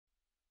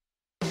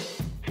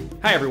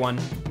Hi everyone,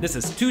 this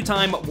is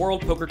two-time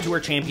World Poker Tour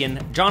champion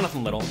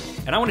Jonathan Little,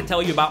 and I want to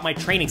tell you about my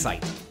training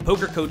site,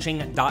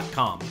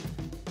 pokercoaching.com.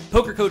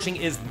 Poker coaching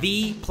is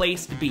the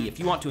place to be if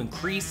you want to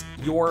increase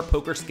your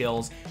poker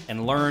skills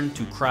and learn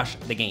to crush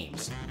the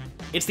games.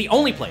 It's the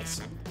only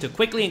place to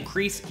quickly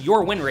increase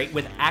your win rate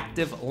with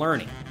active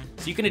learning,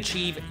 so you can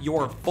achieve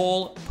your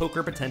full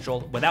poker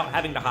potential without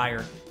having to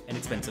hire an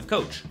expensive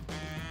coach.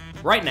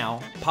 Right now,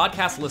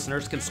 podcast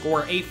listeners can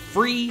score a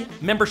free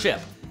membership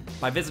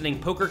by visiting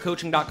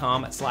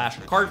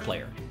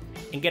pokercoaching.com/cardplayer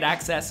and get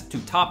access to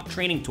top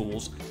training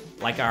tools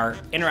like our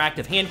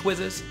interactive hand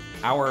quizzes,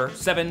 our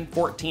 7,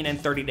 14, and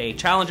 30-day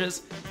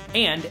challenges,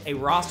 and a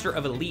roster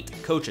of elite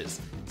coaches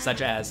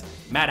such as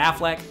Matt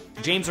Affleck,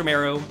 James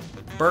Romero,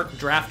 Burt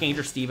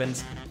DraftGanger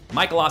Stevens,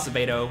 Michael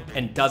Acevedo,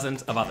 and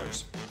dozens of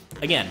others.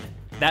 Again,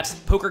 that's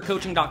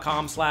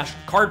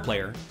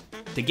pokercoaching.com/cardplayer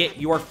to get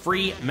your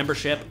free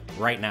membership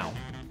right now.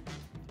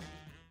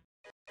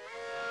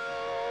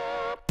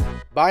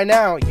 By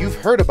now, you've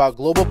heard about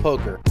Global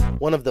Poker,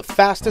 one of the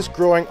fastest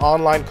growing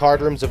online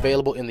card rooms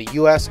available in the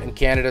US and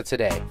Canada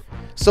today.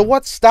 So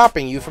what's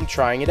stopping you from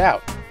trying it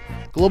out?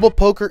 Global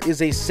Poker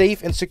is a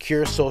safe and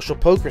secure social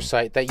poker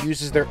site that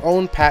uses their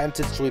own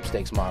patented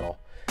sweepstakes model.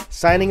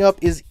 Signing up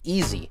is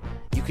easy.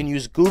 You can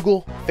use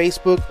Google,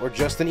 Facebook, or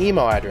just an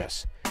email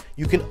address.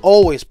 You can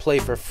always play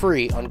for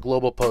free on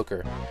Global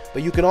Poker,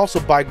 but you can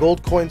also buy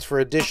gold coins for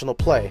additional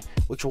play,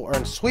 which will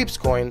earn sweeps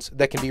coins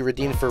that can be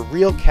redeemed for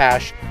real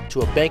cash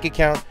to a bank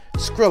account,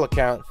 Skrill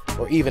account,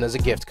 or even as a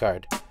gift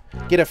card.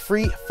 Get a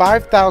free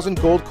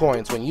 5,000 gold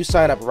coins when you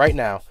sign up right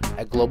now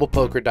at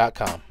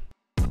globalpoker.com.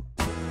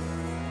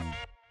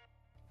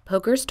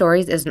 Poker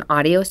Stories is an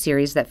audio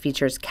series that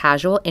features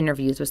casual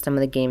interviews with some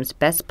of the game's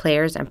best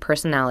players and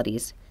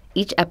personalities.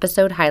 Each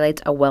episode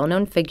highlights a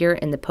well-known figure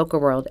in the poker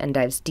world and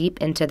dives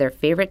deep into their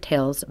favorite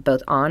tales,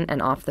 both on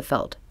and off the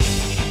felt.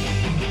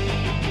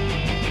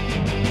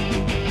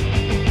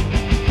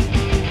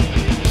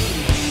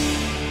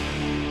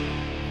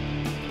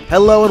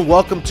 Hello and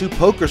welcome to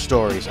Poker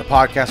Stories, a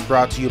podcast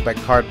brought to you by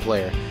Card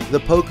Player, the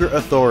poker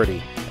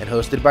authority, and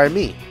hosted by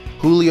me,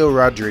 Julio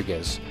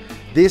Rodriguez.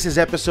 This is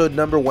episode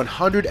number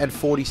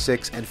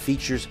 146 and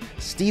features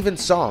Steven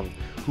Song,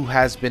 who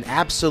has been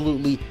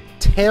absolutely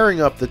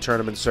tearing up the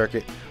tournament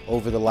circuit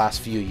over the last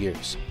few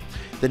years.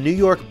 The New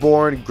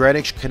York-born,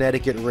 Greenwich,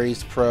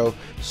 Connecticut-raised pro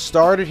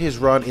started his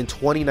run in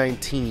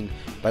 2019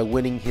 by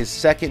winning his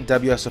second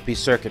WSOP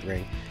Circuit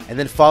ring, and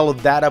then followed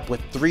that up with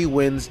 3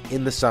 wins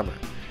in the summer.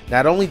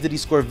 Not only did he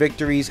score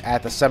victories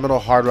at the seminal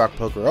Hard Rock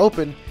Poker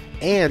Open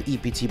and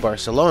EPT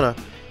Barcelona,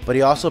 but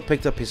he also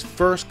picked up his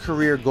first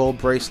career gold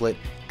bracelet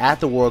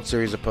at the World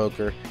Series of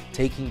Poker,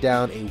 taking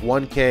down a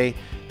 1K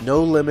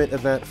no-limit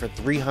event for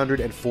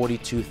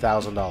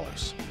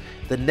 $342,000.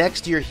 The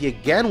next year, he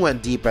again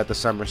went deep at the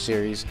Summer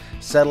Series,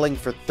 settling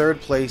for third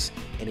place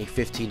in a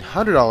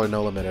 $1,500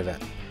 no-limit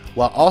event,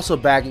 while also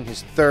bagging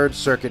his third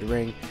circuit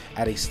ring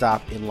at a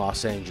stop in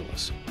Los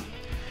Angeles.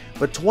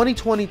 But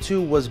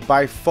 2022 was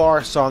by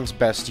far Song's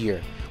best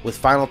year, with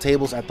final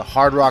tables at the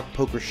Hard Rock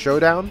Poker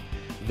Showdown,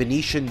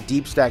 Venetian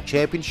Deep Stack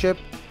Championship,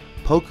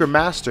 Poker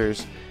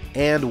Masters,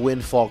 and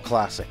Windfall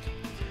Classic.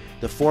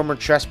 The former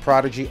chess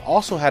prodigy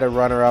also had a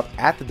runner-up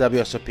at the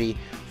WSOP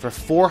for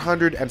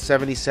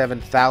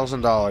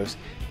 $477,000,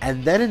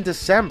 and then in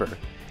December,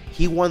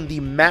 he won the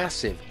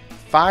massive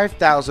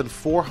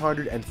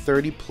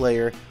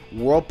 5,430-player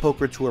World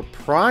Poker Tour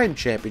Prime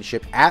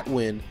Championship at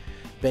Wynn,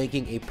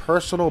 banking a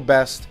personal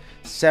best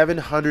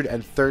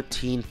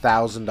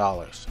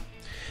 $713,000.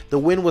 The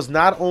win was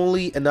not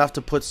only enough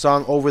to put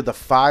Song over the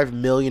 $5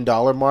 million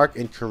mark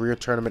in career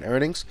tournament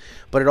earnings,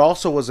 but it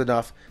also was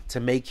enough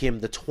to make him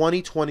the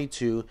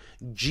 2022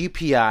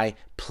 GPI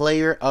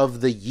Player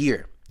of the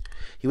Year.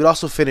 He would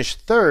also finish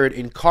third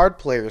in Card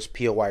Player's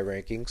POI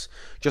rankings,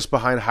 just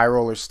behind high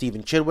rollers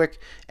Stephen Chidwick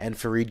and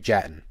Fareed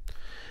Jattin.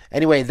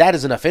 Anyway, that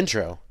is enough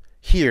intro.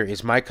 Here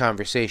is my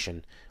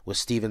conversation with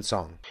Steven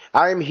Song.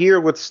 I am here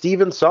with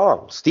Steven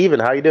Song. Steven,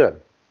 how you doing?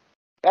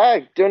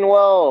 Hey, doing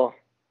well.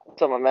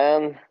 What's up, my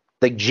man?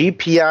 The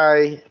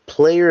GPI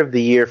Player of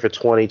the Year for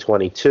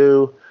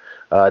 2022.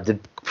 Did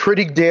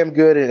pretty damn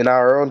good in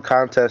our own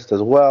contest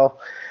as well.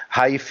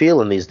 How you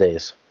feeling these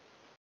days?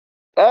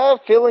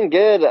 Feeling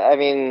good. I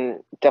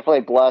mean, definitely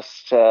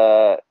blessed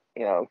to,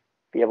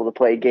 be able to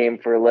play a game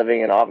for a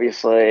living, and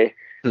obviously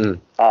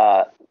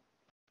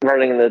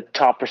running in the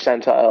top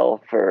percentile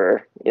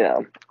for,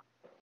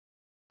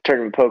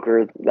 tournament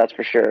poker, that's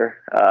for sure.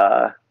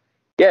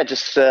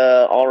 Just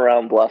all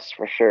around blessed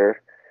for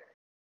sure.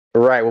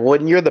 Right. Well,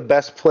 when you're the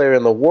best player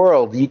in the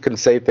world, you can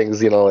say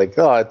things, like,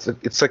 oh,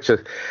 it's such a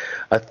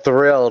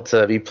thrill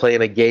to be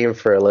playing a game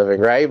for a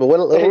living, right? But what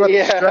about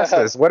the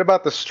stresses? What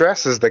about the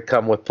stresses that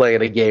come with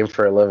playing a game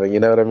for a living? You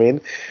know what I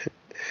mean?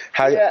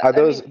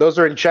 Those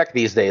are in check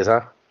these days,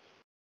 huh?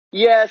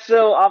 Yeah.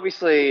 So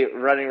obviously,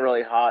 running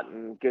really hot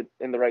and good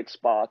in the right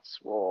spots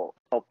will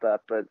help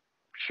that. But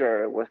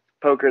sure, with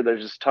poker,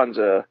 there's just tons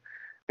of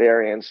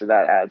variance, and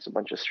that adds a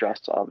bunch of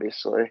stress,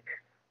 obviously.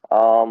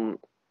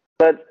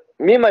 But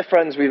me and my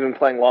friends, we've been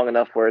playing long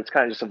enough where it's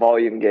kind of just a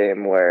volume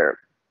game where,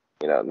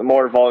 the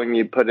more volume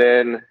you put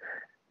in,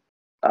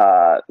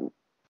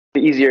 the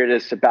easier it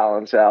is to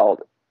balance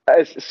out,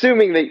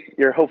 assuming that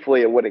you're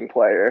hopefully a winning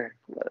player.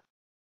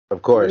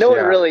 Of course, no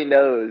one really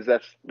knows.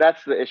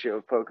 That's the issue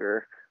of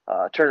poker,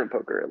 tournament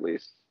poker at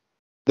least.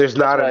 There's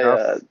not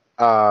enough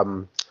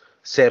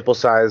sample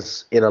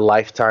size in a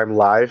lifetime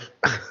live.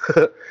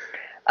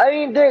 I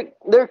mean,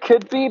 there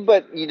could be,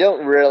 but you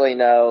don't really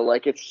know.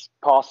 Like, it's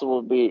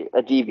possible to be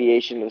a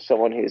deviation of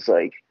someone who's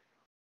like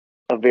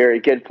a very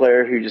good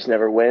player who just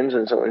never wins,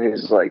 and someone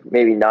who's like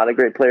maybe not a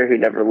great player who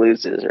never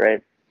loses,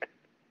 right?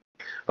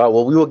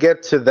 Well, we will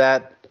get to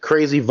that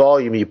crazy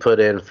volume you put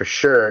in for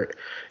sure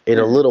in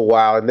a little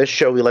while. In this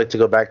show, we like to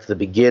go back to the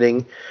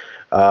beginning.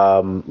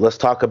 Let's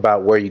talk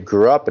about where you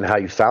grew up and how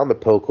you found the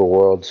poker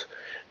world.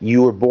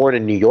 You were born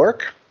in New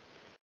York?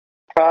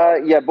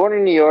 Yeah, born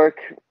in New York.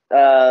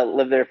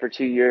 Lived there for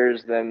 2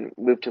 years, then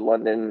moved to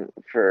London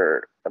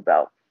for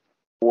about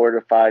 4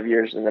 to 5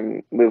 years, and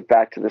then moved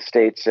back to the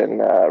States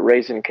and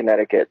raised in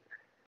Connecticut.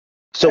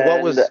 So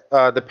what was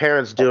the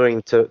parents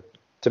doing to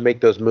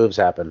make those moves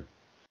happen?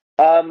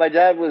 My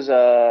dad was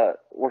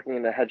working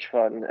in a hedge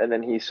fund, and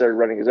then he started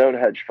running his own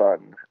hedge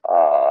fund.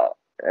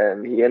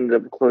 And he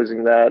ended up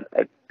closing that,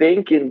 I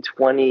think, in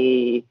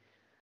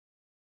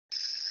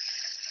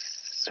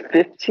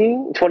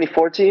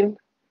 2014,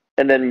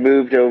 and then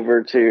moved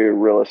over to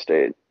real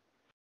estate.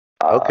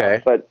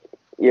 Okay. But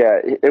yeah,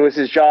 it was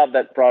his job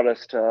that brought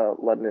us to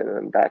London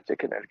and back to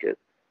Connecticut.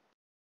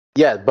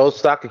 Yeah, both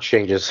stock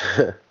exchanges.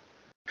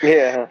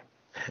 Yeah.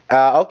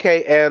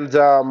 Okay, and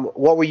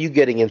what were you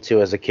getting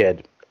into as a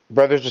kid?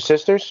 Brothers or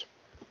sisters?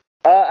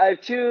 I have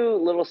 2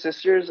 little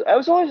sisters. I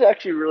was always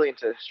actually really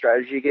into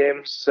strategy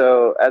games.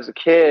 So as a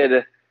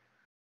kid,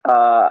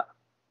 I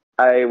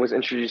was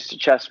introduced to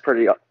chess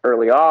pretty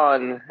early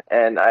on,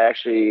 and I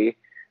actually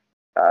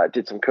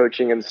did some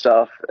coaching and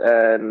stuff.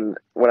 And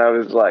when I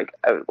would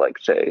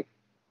say,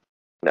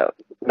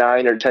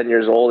 9 or 10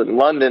 years old in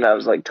London, I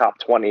was like top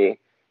 20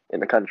 in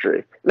the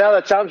country. Now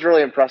that sounds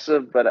really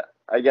impressive, but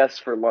I guess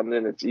for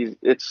London, it's easy.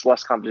 It's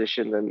less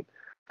competition than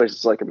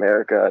places like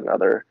America and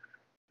other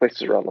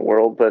places around the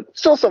world, but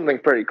still something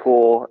pretty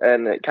cool.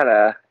 And it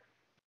kind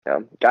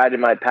of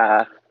guided my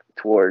path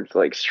towards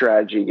like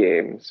strategy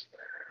games.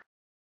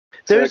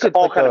 So it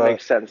all kind of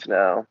makes sense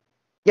now.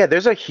 Yeah,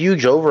 there's a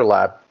huge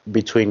overlap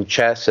between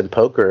chess and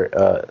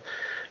poker,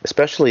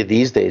 especially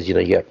these days.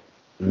 You get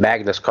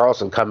Magnus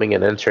Carlsen coming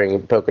and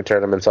entering poker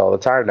tournaments all the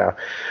time now.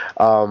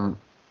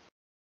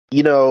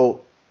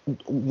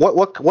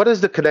 What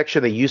is the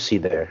connection that you see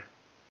there?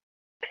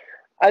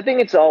 I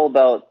think it's all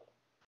about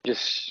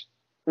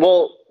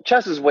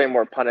chess is way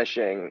more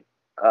punishing.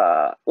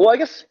 I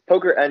guess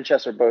poker and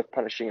chess are both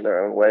punishing in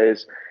their own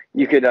ways.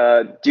 You could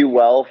do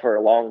well for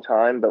a long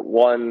time, but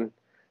one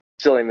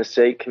silly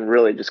mistake can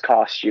really just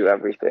cost you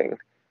everything.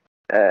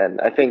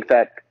 And I think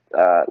that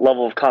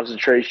level of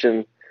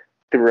concentration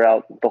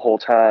throughout the whole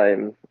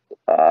time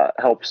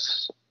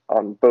helps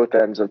on both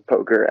ends of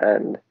poker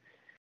and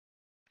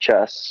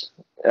chess.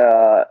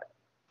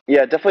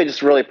 Definitely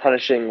just really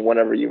punishing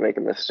whenever you make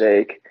a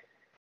mistake.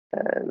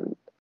 And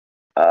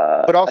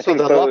but also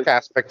the luck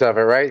aspect of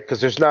it, right?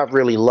 Because there's not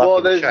really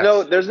luck in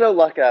chess. There's no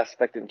luck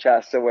aspect in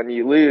chess. So when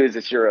you lose,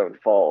 it's your own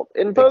fault.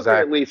 In poker,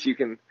 at least you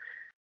can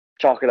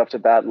chalk it up to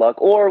bad luck,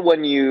 or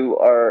when you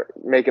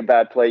make a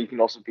bad play, you can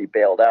also be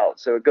bailed out.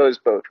 So it goes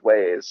both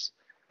ways.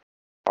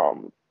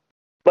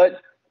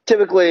 But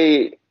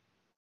typically,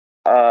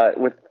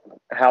 with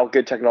how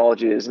good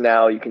technology is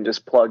now, you can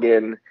just plug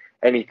in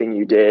anything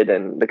you did,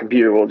 and the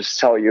computer will just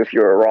tell you if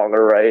you were wrong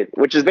or right,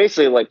 which is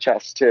basically like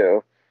chess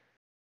too.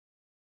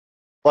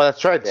 Well,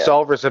 that's right. Yeah.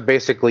 Solvers have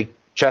basically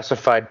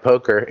chessified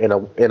poker in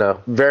a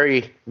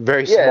very,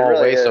 very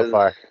small way so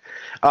far.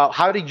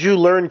 How did you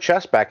learn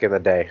chess back in the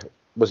day?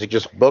 Was it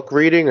just book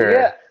reading, or?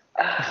 Yeah,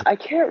 I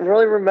can't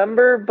really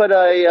remember, but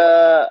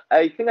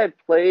I think I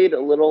played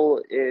a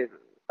little in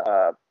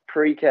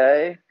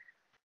pre-K,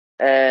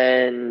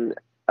 and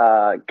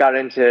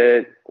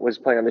was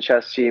playing on the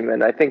chess team,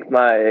 and I think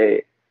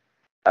my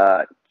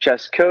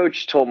chess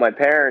coach told my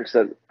parents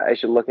that I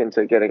should look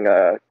into getting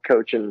a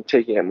coach and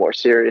taking it more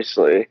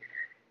seriously.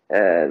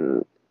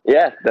 And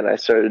then I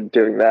started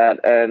doing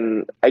that.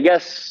 And I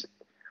guess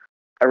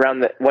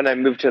when I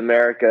moved to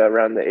America,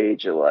 around the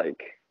age of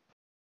like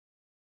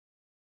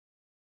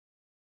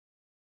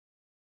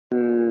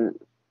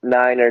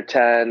 9 or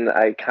 10,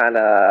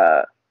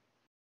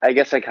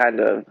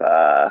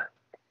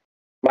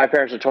 my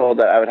parents were told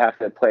that I would have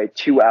to play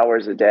 2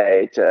 hours a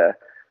day to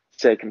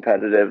stay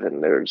competitive,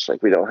 and they were just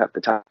like, we don't have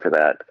the time for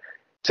that.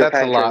 So that's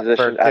a lot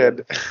for a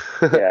kid.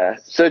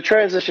 So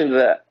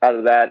transitioned out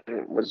of that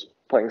and was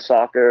playing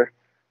soccer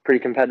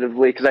pretty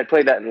competitively, because I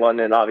played that in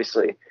London.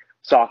 Obviously,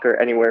 soccer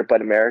anywhere but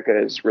America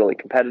is really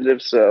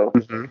competitive. So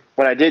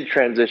when I did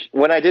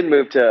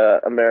move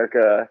to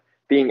America,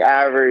 being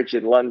average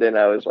in London,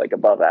 I was like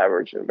above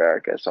average in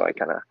America. So I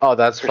kind of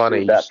that's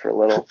funny. That for a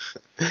little.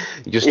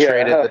 You just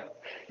traded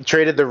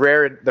traded the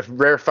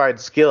rarefied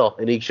skill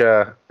in each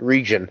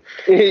region.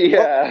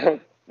 Yeah.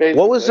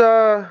 What was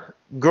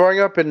growing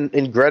up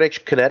in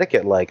Greenwich,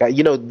 Connecticut like?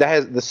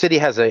 The city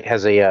has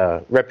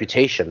a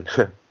reputation.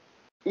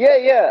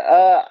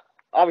 Yeah.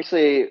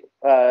 Obviously,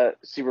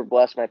 super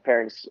blessed. My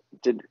parents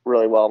did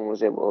really well and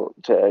was able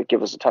to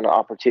give us a ton of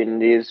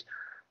opportunities.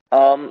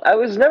 I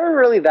was never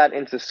really that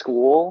into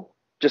school,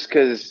 just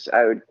because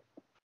I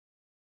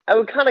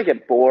would kind of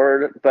get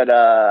bored. But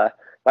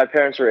my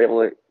parents were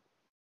able to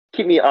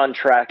keep me on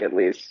track at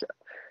least.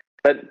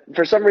 But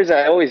for some reason,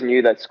 I always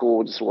knew that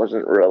school just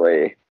wasn't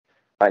really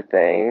my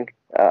thing,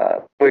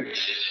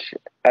 which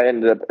I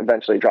ended up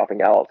eventually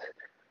dropping out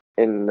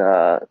in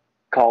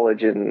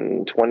college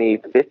in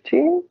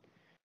 2015.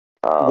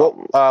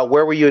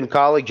 Where were you in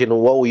college, and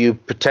what were you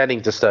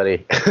pretending to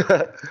study?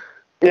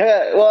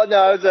 Yeah, well,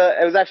 no,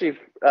 it was actually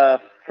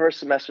first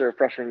semester of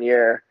freshman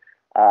year.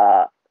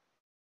 I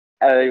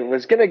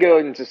was gonna go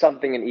into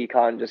something in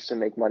econ just to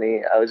make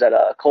money. I was at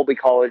Colby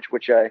College,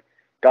 which I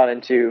got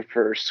into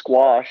for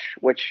squash,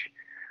 which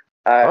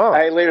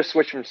I later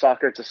switched from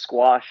soccer to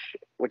squash,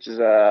 which is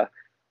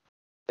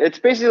it's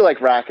basically like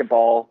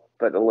racquetball,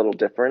 but a little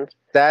different.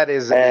 That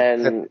is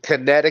a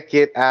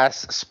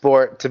Connecticut-ass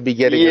sport to be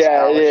getting a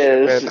scholarship.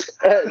 It is.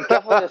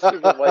 Definitely a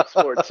super white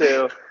sport,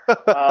 too.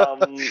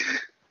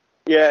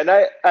 Yeah, and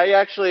I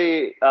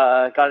actually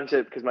got into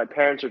it because my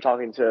parents were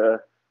talking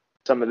to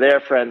some of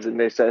their friends, and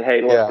they said,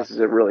 hey, look, this is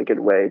a really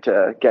good way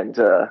to get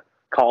into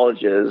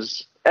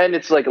colleges. And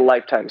it's like a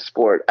lifetime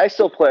sport. I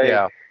still play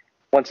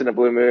once in a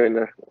blue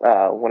moon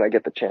when I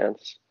get the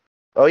chance.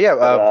 Oh yeah,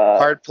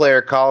 card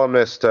player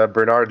columnist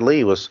Bernard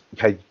Lee was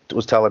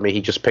telling me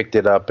he just picked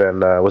it up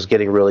and was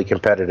getting really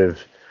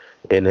competitive.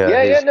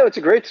 No, it's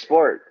a great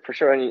sport for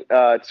sure, and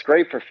it's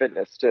great for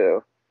fitness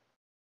too.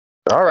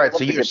 All right,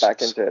 so you get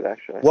back into it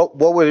actually. What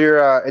were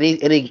your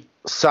any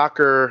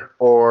soccer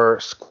or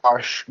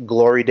squash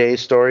glory days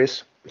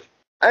stories?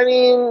 I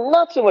mean,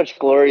 not so much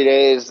glory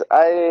days.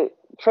 I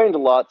trained a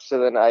lot, so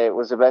then I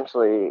was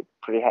eventually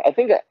pretty high. I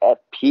think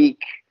at peak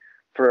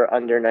for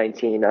under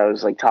 19, I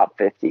was like top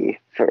 50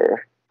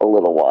 for a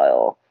little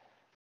while.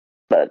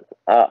 But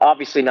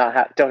obviously don't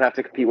have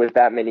to compete with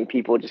that many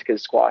people just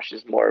because squash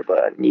is more of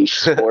a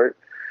niche sport.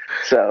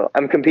 So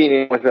I'm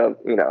competing with a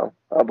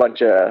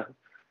bunch of,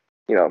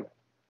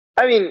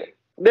 I mean,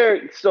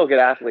 they're still good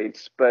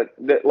athletes, but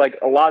like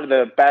a lot of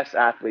the best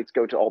athletes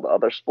go to all the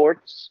other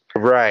sports.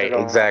 Right,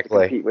 so exactly.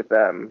 Have to compete with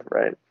them,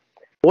 right?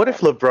 What if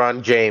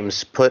LeBron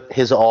James put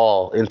his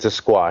all into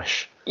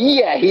squash?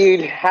 Yeah,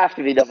 he'd have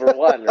to be number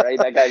one, right?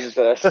 That guy's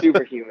a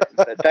superhuman.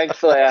 But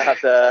thankfully, I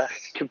have to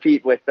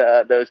compete with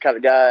those kind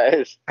of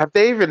guys. Have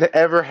they even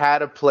ever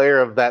had a player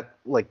of that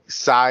like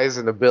size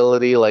and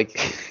ability? Like,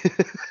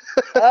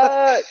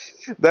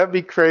 that'd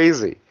be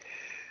crazy.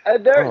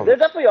 There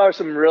definitely are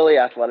some really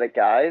athletic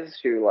guys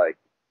who like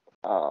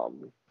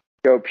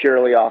go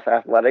purely off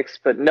athletics,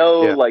 but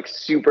no like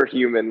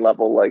superhuman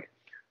level like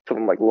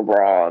someone like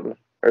LeBron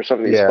or some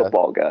of these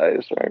football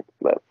guys, right?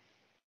 But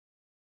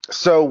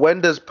so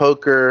when does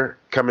poker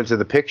come into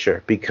the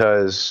picture?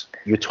 Because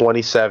you're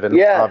 27.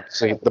 Yeah.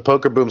 Obviously, the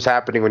poker boom's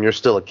happening when you're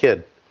still a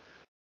kid.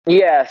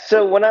 Yeah.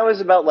 So when I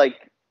was about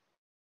like,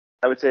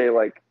 I would say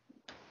like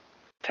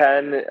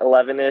 10,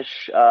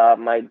 11-ish,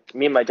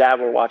 me and my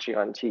dad were watching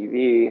on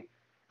TV,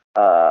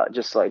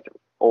 just like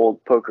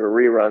old poker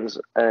reruns.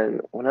 And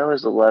when I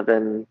was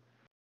 11,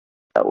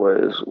 that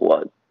was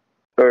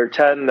or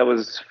 10, that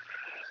was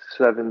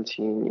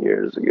 17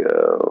 years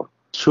ago.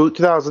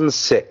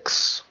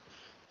 2006.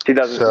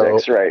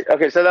 2006, right?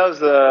 Okay, so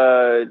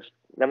that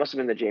must have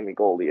been the Jamie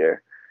Gold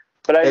year.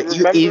 But I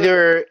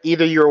remember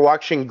either you were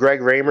watching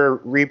Greg Raymer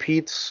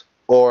repeats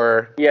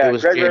or it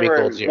was Greg Jamie Raymer,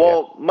 Gold's year.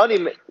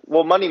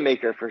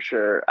 Moneymaker for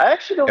sure. I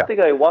actually don't think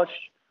I watched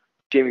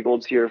Jamie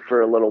Gold's year for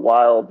a little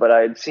while, but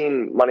I had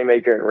seen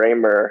Moneymaker and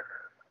Raymer.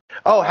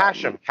 Oh,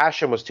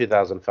 Hashem was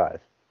 2005.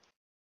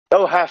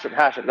 Oh, Hashem,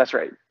 that's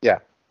right. Yeah.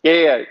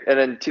 And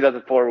then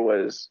 2004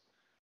 was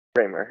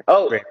Raymer.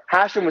 Oh,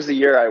 Hashem was the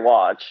year I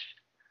watched.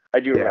 I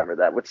do remember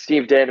that with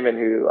Steve Danneman,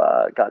 who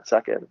got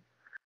second.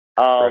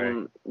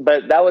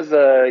 But that was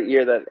the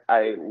year that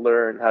I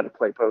learned how to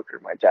play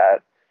poker. My dad,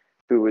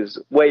 who was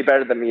way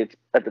better than me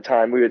at the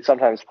time, we would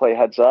sometimes play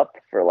heads up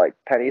for like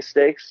penny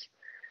stakes,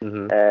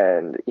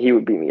 and he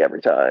would beat me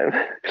every time.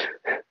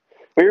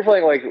 We were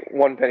playing like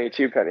 1 penny,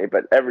 2 penny,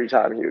 but every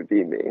time he would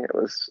beat me. It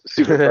was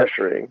super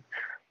frustrating.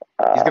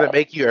 He's gonna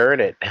make you earn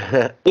it.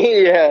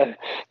 Yeah,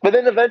 but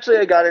then eventually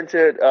I got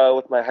into it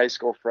with my high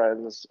school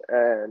friends,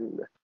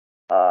 and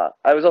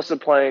I was also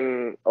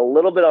playing a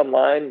little bit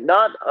online,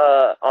 not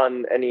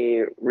on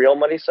any real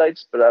money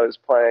sites, but I was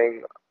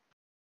playing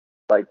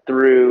like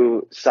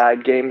through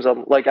side games.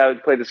 Like I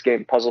would play this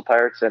game, Puzzle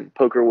Pirates, and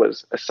poker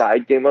was a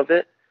side game of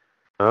it.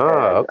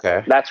 Oh,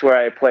 okay. That's where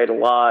I played a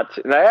lot.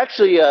 And I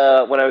actually,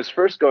 when I was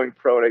first going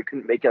pro and I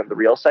couldn't make it on the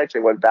real sites, I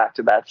went back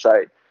to that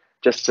site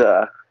just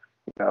to,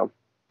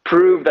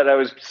 prove that I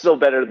was still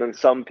better than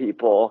some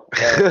people.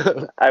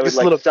 And I would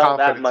like sell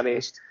that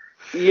money.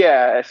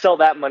 Yeah, sell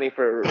that money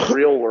for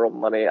real world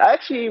money. I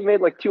actually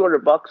made like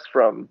 $200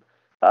 from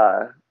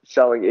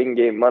selling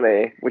in-game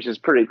money, which is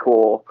pretty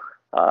cool.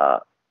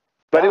 But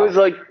It was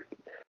like,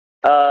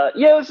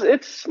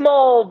 it's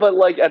small, but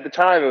like at the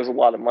time it was a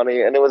lot of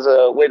money, and it was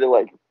a way to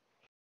like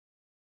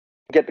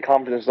get the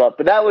confidence up.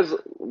 But that was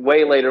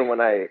way later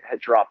when I had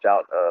dropped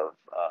out of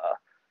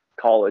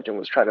college and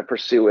was trying to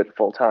pursue it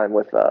full time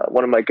with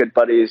one of my good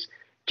buddies,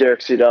 Derek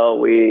Sudell.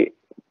 We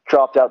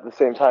dropped out at the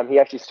same time. He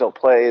actually still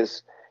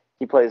plays.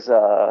 He plays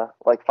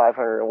like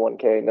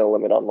 501k, no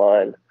limit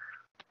online,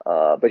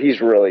 but he's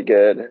really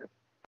good.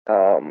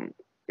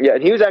 Yeah,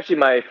 and he was actually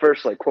my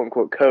first like quote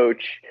unquote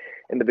coach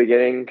in the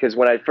beginning, because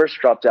when I first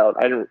dropped out,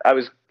 I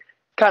was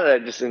kind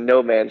of just in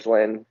no man's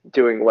land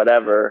doing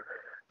whatever.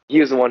 He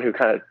was the one who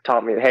kind of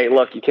taught me, hey,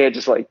 look, you can't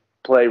just like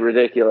play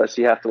ridiculous.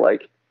 You have to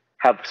like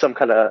have some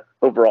kind of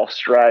overall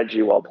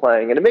strategy while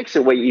playing, and it makes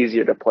it way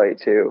easier to play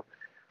too.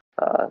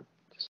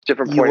 Just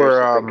different pointers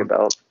to think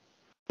about.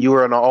 You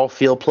were an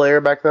all-field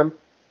player back then?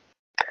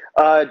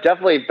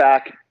 Definitely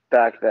back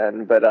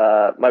then,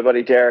 but my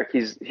buddy Derek,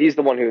 he's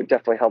the one who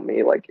definitely helped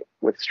me like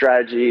with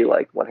strategy,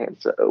 like what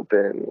hands to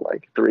open,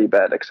 like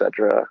 3-bet,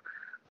 etc.,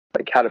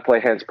 like how to play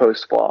hands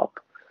post flop.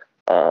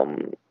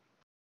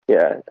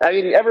 Yeah, I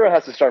mean everyone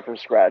has to start from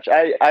scratch.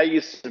 I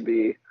used to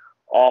be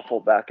awful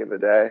back in the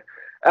day.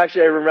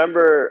 Actually, I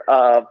remember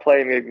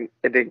playing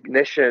an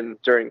Ignition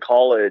during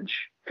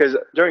college, because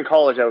during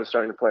college I was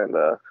starting to play on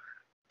the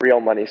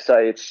real money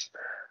sites.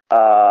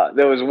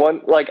 There was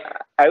one, like,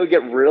 I would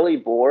get really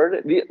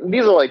bored.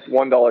 These are like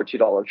 $1,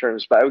 $2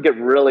 terms, but I would get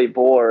really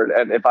bored.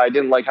 And if I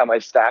didn't like how my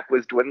stack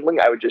was dwindling,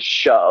 I would just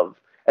shove.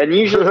 And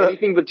usually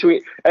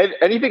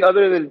anything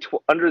other than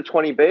under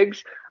 20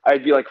 bigs,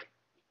 I'd be like,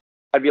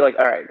 all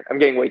right, I'm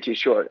getting way too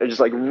short. And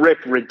just like rip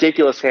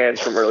ridiculous hands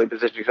from early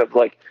positions. So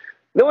like,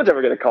 no one's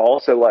ever going to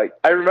call. So like,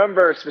 I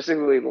remember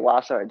specifically the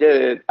last time I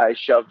did it, I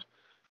shoved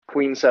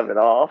Queen 7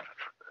 off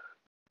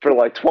for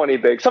like 20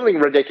 bigs, something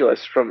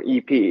ridiculous from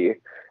EP.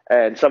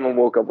 And someone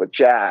woke up with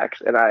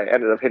jacks, and I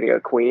ended up hitting a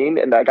queen,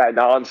 and that guy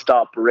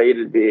nonstop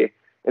rated me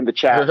in the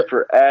chat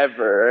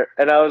forever.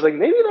 And I was like,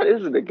 maybe that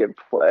isn't a good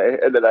play.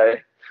 And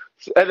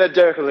then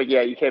Derek was like,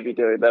 yeah, you can't be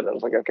doing that. And I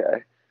was like,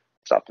 okay,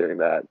 stop doing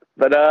that.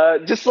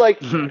 But just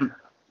like,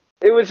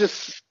 it was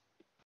just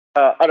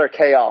utter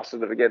chaos in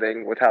the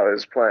beginning with how I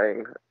was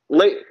playing.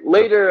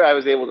 Later, I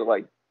was able to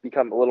like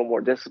become a little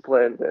more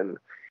disciplined and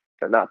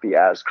not be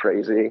as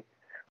crazy.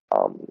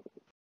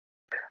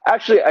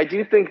 Actually, I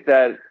do think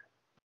that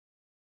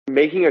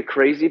making a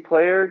crazy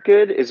player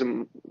good is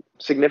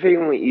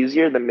significantly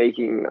easier than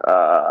making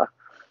a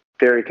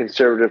very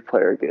conservative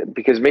player good,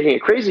 because making a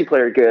crazy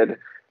player good,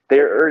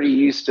 they're already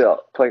used to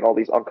playing all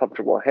these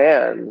uncomfortable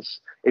hands.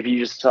 If you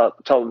just tell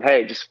them,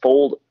 hey, just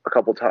fold a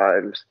couple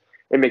times,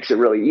 it makes it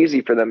really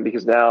easy for them,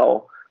 because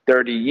now they're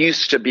already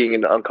used to being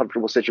in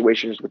uncomfortable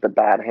situations with the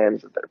bad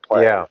hands that they're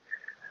playing. Yeah.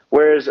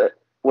 Whereas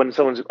when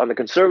someone's on the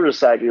conservative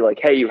side, you're like,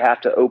 hey, you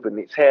have to open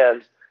these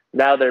hands.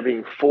 Now they're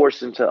being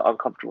forced into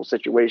uncomfortable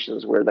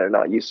situations where they're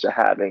not used to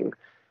having,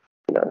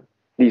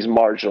 these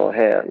marginal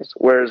hands.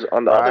 Whereas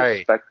on the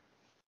other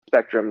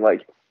spectrum,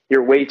 like,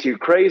 you're way too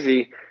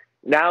crazy.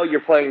 Now you're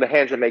playing the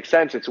hands that make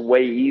sense. It's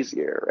way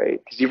easier,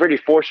 right? Because you've already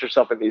forced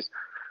yourself in these.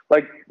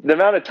 Like, the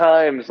amount of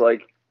times,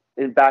 like,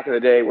 back in the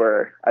day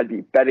where I'd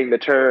be betting the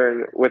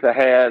turn with a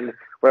hand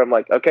where I'm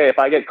like, okay, if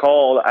I get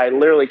called, I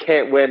literally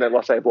can't win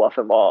unless I bluff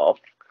him off.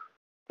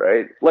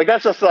 Right, like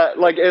that's just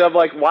like, and I'm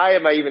like, why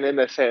am I even in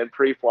this hand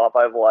pre-flop?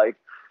 I'm like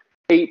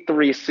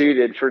 8-3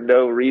 suited for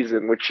no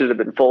reason, which should have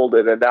been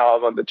folded, and now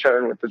I'm on the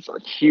turn with this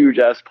like huge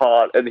ass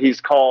pot, and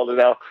he's called, and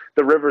now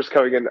the river's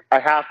coming in. I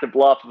have to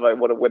bluff if I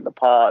want to win the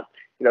pot.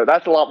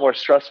 That's a lot more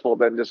stressful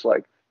than just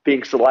like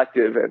being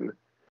selective and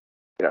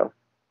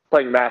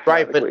playing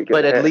mathematically. Right,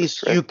 but at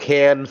least you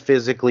can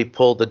physically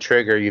pull the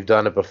trigger. You've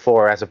done it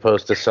before, as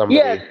opposed to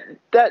somebody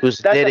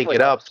who's knitting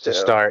it up to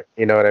start.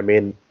 You know what I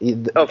mean?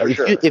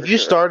 If you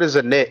start as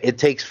a nit, it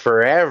takes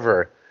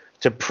forever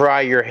to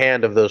pry your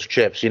hand of those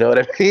chips. You know what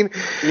I mean?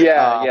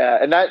 Yeah,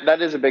 and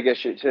that is a big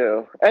issue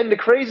too. And the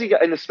crazy guy,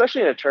 and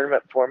especially in a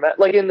tournament format,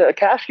 like in a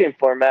cash game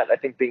format, I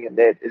think being a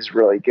nit is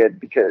really good,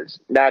 because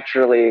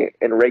naturally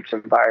in rakes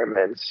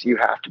environments you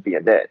have to be a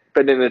nit.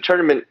 But in a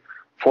tournament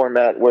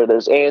format where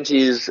there's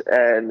antes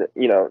and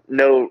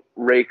no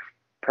rake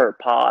per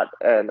pot,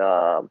 and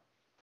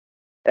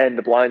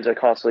the blinds are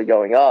constantly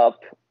going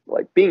up,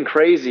 like being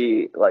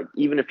crazy, like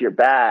even if you're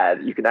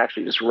bad, you can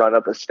actually just run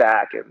up a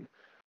stack and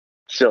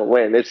still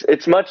win.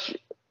 It's much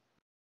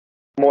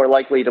more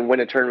likely to win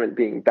a tournament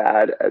being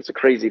bad as a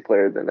crazy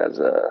player than as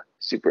a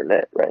super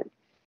nit, right?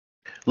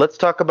 Let's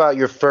talk about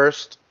your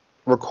first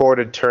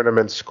recorded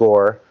tournament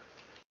score,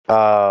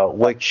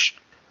 which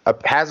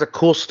has a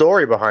cool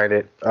story behind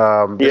it.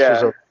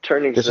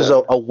 This is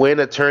a win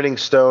at Turning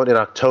Stone in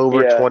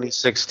October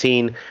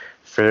 2016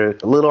 for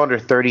a little under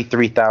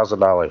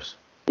 $33,000.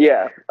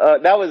 Yeah,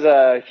 that was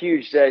a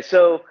huge day.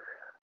 So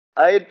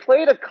I had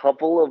played a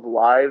couple of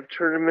live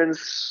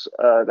tournaments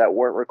that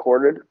weren't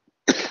recorded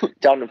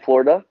down in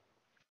Florida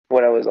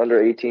when I was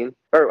under 18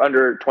 or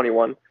under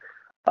 21.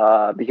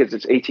 because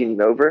it's 18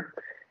 and over.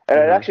 And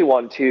I'd actually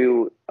won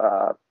two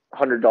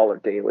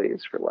 $100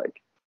 dailies for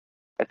like,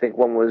 I think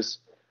one was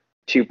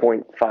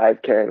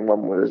 2.5K and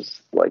one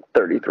was like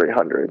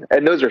 3,300.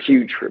 And those are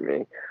huge for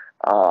me.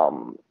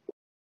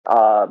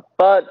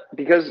 But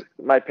because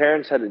my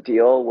parents had a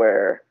deal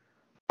where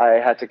I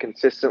had to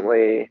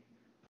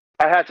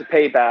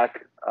pay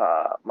back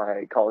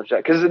my college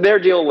debt, because their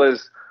deal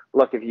was,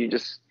 look, if you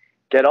just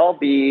get all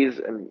B's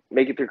and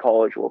make it through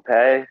college, we'll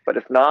pay. But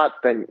if not,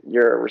 then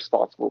you're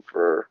responsible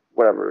for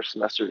whatever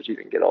semesters you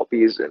didn't get all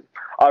B's in.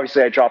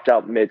 Obviously, I dropped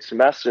out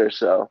mid-semester,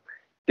 so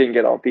didn't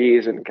get all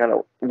B's and kind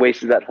of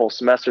wasted that whole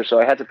semester. So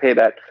I had to pay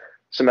that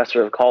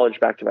semester of college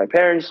back to my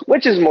parents,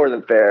 which is more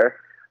than fair.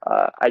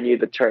 I knew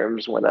the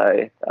terms when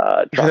I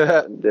dropped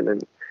out and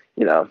didn't,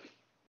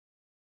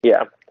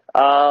 yeah.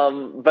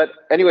 But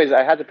anyways,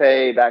 I had to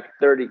pay back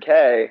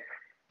 30K,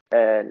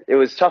 and it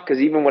was tough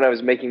because even when I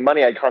was making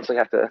money, I'd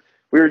constantly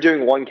we were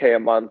doing 1K a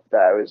month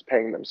that I was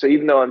paying them. So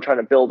even though I'm trying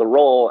to build a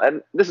role,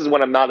 and this is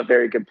when I'm not a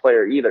very good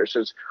player either,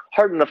 so it's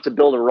hard enough to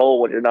build a role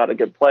when you're not a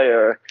good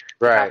player.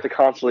 Right. You have to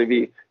constantly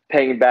be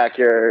paying back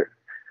the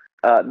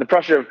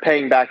pressure of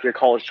paying back your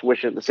college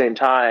tuition at the same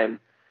time.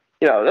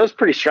 That was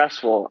pretty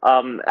stressful.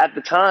 At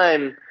the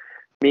time,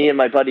 me and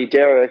my buddy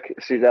Derek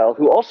Sudell,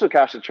 who also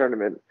cashed a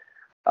tournament,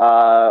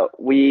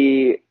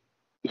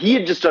 he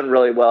had just done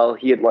really well.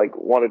 He had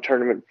won a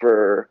tournament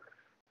for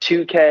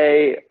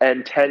 2K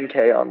and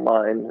 10K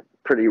online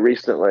pretty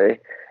recently,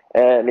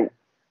 and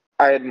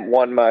I had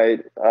won my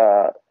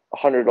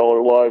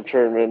 $100 live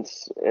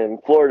tournaments in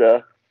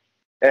Florida.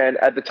 And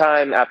at the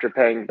time, after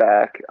paying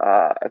back,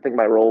 I think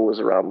my roll was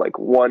around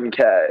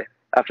 1K.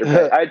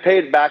 I'd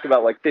paid back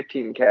about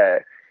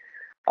 15K,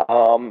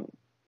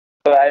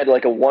 but I had a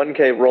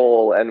 1K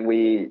roll, and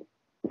we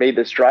made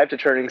this drive to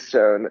Turning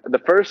Stone. The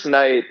first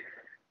night,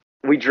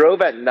 we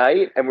drove at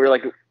night, and we were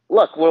like,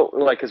 look,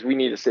 because we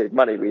need to save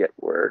money.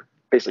 We're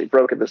basically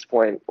broke at this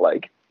point.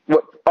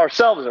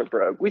 Ourselves are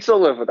broke. We still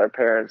live with our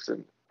parents,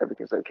 and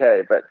everything's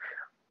okay. But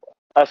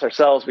us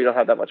ourselves, we don't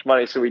have that much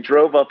money. So we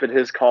drove up in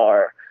his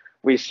car.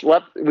 We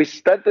spent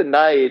the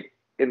night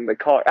in the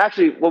car.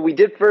 Actually, what we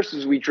did first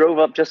is we drove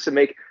up just to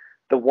make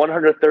the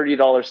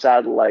 $130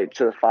 satellite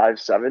to the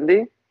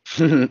 570.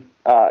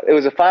 It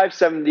was a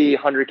 570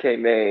 100K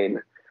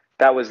main.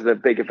 That was the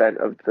big event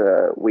of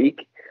the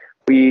week.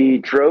 We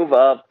drove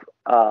up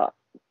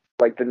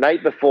the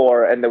night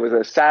before, and there was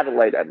a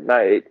satellite at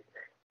night,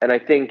 and I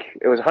think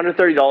it was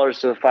 $130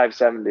 to the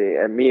 570,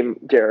 and me and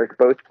Derek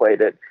both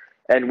played it,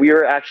 and we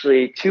were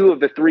actually two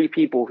of the three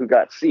people who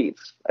got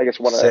seats. I guess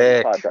one of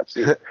the five got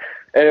seats,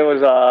 and it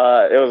was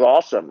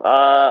awesome.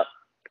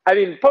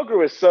 Poker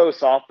was so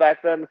soft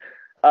back then.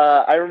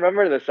 I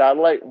remember the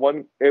satellite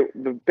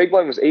the big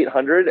one was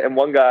 800, and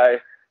one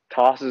guy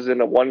tosses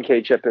in a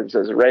 1K chip and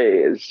says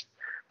raise,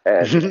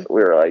 and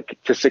we were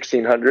to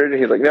 1600,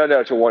 and he's like, no,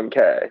 to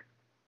 1K.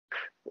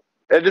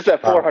 And just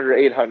at 400,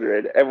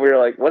 800. And we were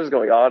like, what is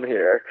going on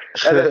here?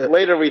 And then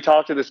later we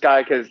talked to this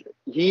guy because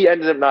he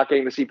ended up not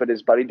getting the seat, but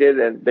his buddy did.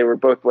 And they were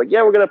both like,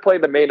 yeah, we're going to play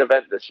the main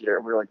event this year.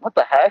 And we were like, what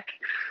the heck?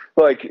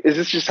 Is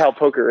this just how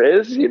poker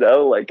is?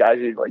 Guys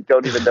who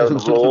don't even know the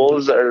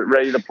rules are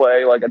ready to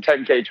play a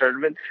 10K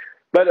tournament.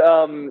 But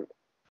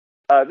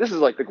this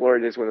is the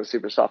glory days when it was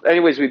super soft.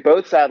 Anyways, we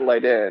both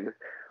satellite in.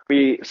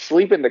 We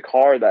sleep in the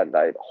car that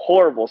night.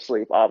 Horrible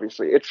sleep,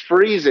 obviously. It's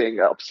freezing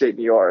upstate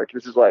New York.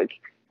 This is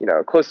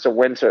close to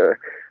winter.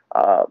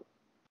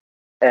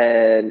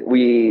 And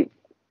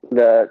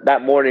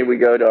that morning we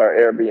go to our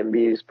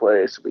Airbnb's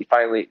place. We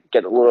finally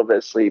get a little bit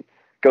of sleep,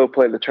 go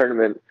play the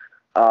tournament.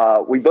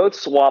 We both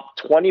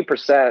swapped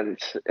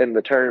 20% in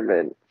the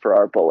tournament for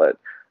our bullet.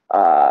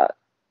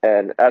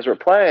 And as we're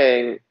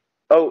playing,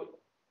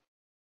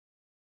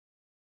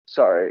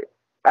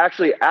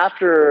 actually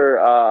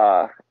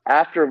after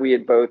we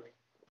had both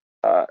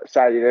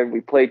sat in,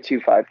 we played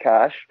 2-5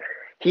 cash.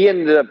 He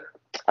ended up,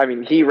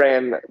 he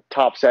ran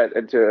top set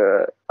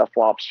into a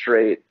flop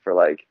straight for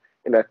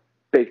in a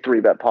big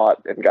 3-bet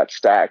pot and got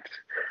stacked.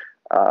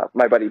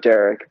 My buddy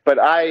Derek, but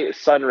I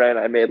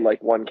made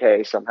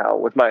 1K somehow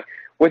with my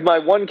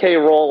 1K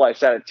roll. I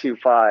sat at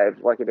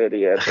 2-5 like an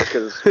idiot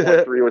because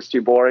 1-3 was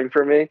too boring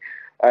for me,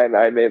 and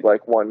I made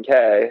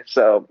 1K.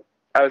 So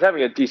I was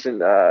having a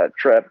decent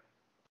trip.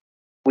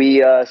 We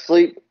go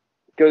to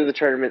the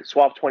tournament,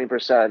 swap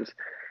 20%.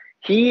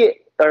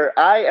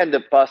 I end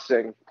up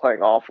busting,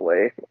 playing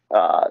awfully.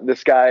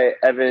 This guy,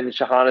 Evan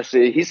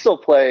Shaughnessy, he still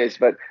plays,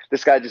 but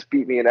this guy just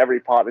beat me in every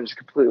pot and just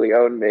completely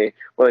owned me.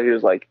 Whether he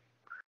was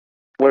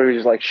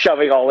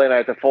shoving all in, I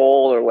had to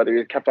fold, or whether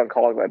he kept on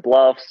calling my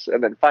bluffs.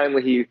 And then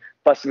finally he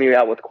busted me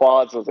out with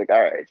quads. I was like,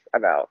 all right,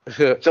 I'm out.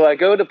 So I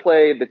go to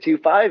play the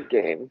 2-5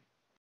 game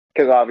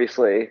because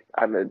obviously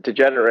I'm a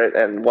degenerate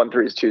and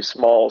 1-3 is too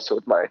small. So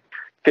with my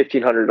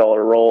 $1,500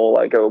 roll,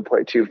 I go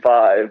play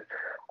 2-5.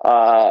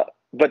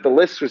 But the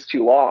list was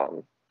too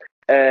long.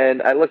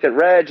 And I looked at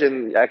Reg,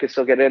 and I could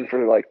still get in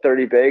for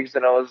 30 bigs.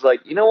 And I was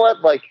like, you know what?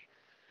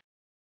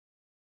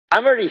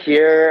 I'm already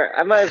here.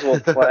 I might as well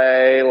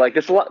play. Like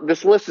this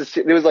list is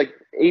there was like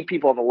 8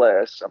 people on the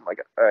list. I'm like,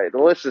 all right, the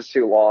list is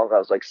too long. I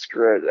was like,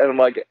 screw it. And I'm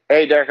like,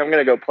 hey, Derek, I'm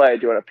gonna go play.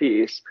 Do you want a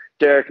piece?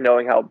 Derek,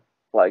 knowing how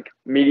like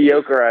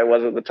mediocre I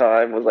was at the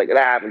time, was like, nah,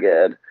 I'm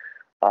good.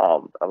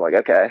 I'm like,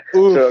 okay.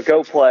 Oof. So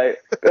go play.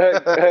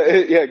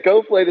 Yeah,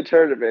 go play the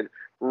tournament.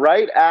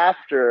 Right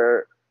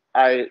after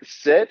I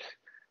sit,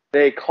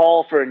 they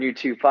call for a new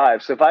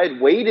 2-5. So if I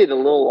had waited a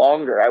little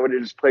longer, I would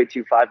have just played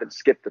 2-5 and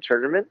skipped the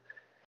tournament.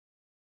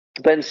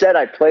 But instead,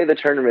 I play the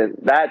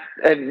tournament. That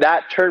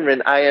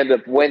tournament, I end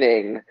up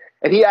winning,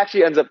 and he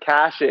actually ends up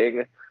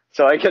cashing.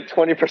 So I get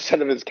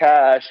 20% of his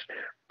cash,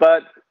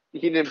 but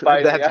he didn't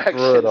buy the action.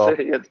 Brutal. So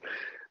he gets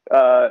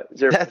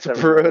 0%. That's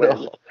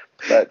brutal.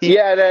 But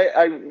yeah,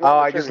 and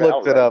I just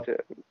looked it up.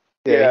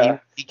 Yeah.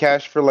 He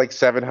cashed for like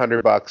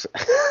 $700.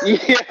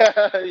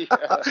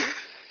 Yeah.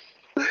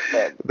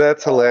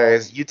 That's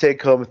hilarious. You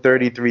take home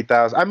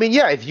 33,000. I mean,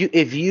 yeah,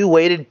 if you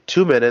waited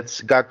 2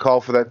 minutes, got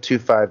called for that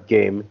 2-5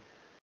 game,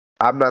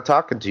 I'm not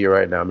talking to you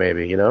right now.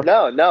 Maybe, you know.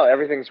 No,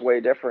 everything's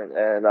way different,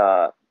 and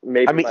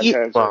maybe my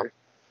parents are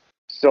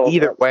still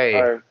either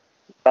way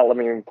not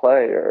letting me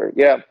play, or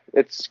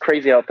it's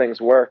crazy how things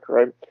work,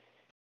 right?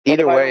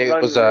 Either way,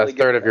 it was a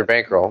third of your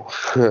bankroll.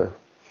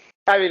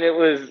 I mean, it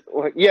was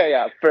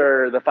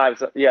for the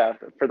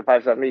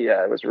 570.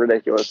 Yeah, it was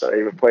ridiculous that I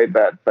even played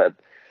that, but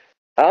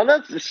I don't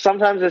know.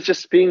 Sometimes it's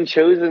just being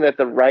chosen at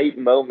the right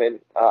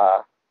moment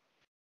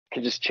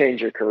can just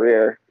change your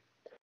career.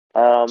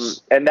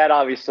 And that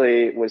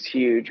obviously was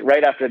huge.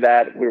 Right after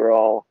that, we were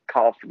all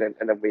confident,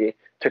 and then we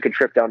took a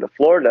trip down to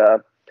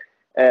Florida,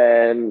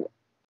 and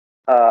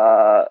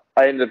I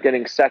ended up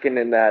getting second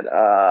in that.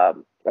 I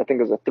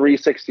think it was a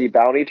 360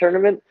 bounty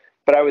tournament,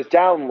 but I was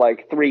down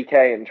like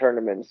 $3,000 in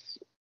tournaments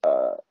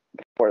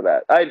before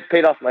that. I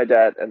paid off my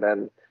debt, and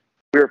then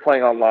we were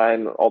playing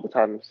online all the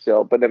time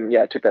still. But then,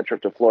 I took that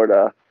trip to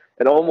Florida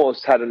and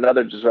almost had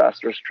another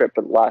disastrous trip,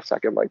 but last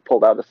second, like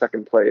pulled out of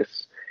second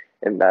place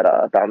in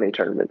that bounty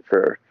tournament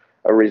for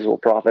a reasonable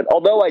profit.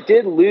 Although I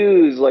did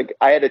lose, like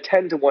I had a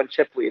 10-1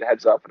 chip lead,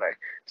 heads up, and I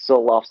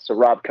still lost to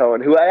Rob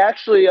Cohen, who I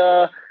actually,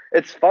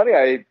 it's funny,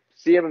 I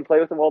see him and play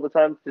with him all the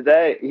time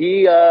today.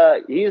 He's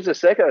a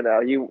sicko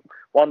now.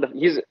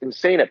 He's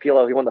insane at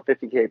PLO. He won the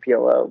 50K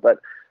PLO, but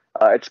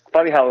it's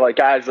funny how like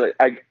guys, like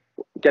I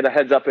get a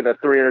heads up in a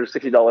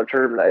 $360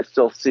 tournament, I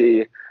still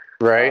see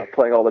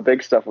playing all the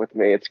big stuff with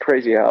me. It's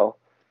crazy how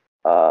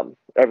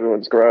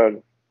everyone's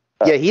grown.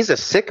 Yeah, he's a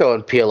sicko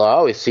in PLO. I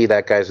always see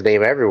that guy's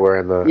name everywhere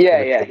in the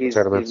he's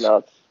tournaments. He's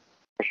nuts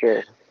for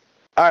sure.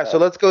 All right, so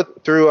let's go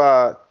through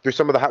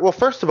some of the. Well,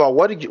 first of all,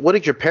 what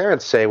did your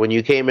parents say when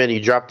you came in? You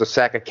dropped a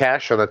sack of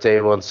cash on the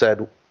table and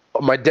said,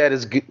 oh, "My debt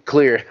is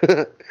clear."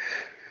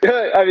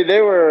 I mean,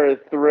 they were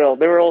thrilled.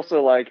 They were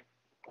also like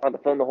on the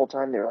phone the whole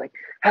time. They were like,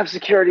 "Have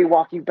security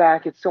walk you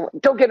back. It's so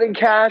don't get in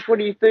cash. What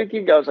are you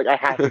thinking?" I was like, "I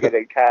have to get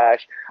in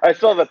cash." I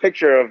still have a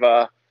picture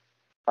of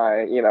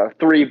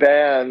 3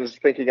 bands,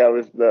 thinking I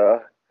was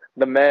the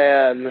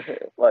man.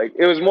 Like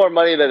it was more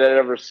money than I'd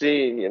ever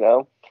seen, you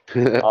know.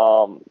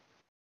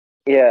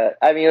 Yeah,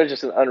 I mean, it was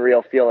just an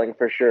unreal feeling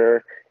for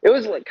sure. It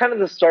was like kind of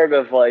the start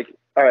of like,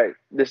 all right,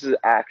 this is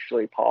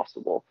actually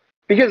possible.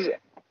 Because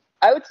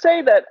I would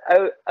say that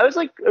I was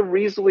like a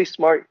reasonably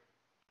smart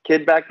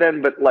kid back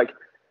then, but like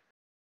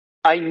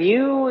I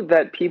knew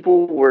that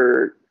people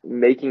were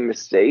making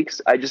mistakes.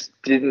 I just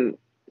didn't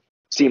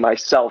see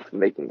myself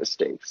making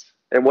mistakes.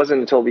 It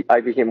wasn't until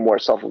I became more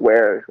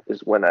self-aware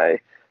is when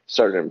I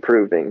started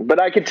improving. But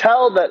I could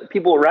tell that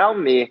people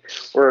around me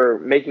were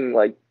making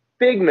like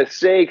big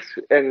mistakes,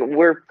 and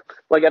we're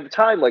like at the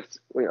time, like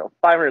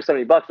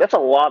 $570. That's a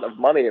lot of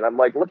money, and I'm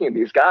like looking at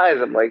these guys.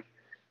 I'm like,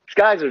 these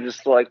guys are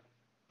just like,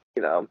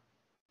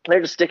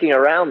 they're just sticking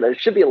around. There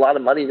should be a lot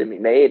of money to be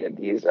made at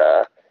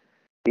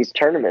these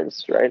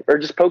tournaments, right? Or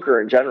just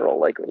poker in general.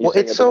 Like when you're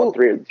at the 1-3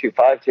 or the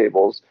 2-5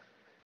 tables,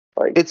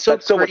 like it's so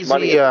much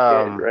money,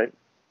 right?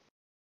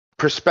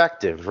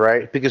 Perspective,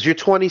 right? Because you're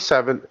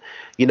 27,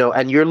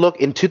 and you're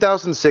in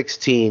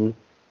 2016.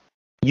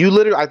 You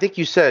literally, I think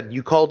you said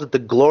you called it the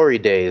glory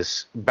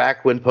days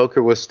back when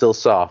poker was still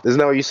soft. Isn't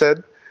that what you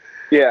said?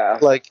 Yeah.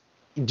 Like,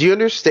 do you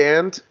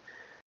understand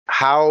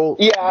how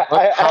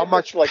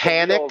much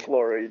panic?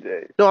 Glory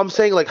days. No, I'm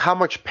saying like how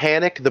much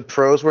panic the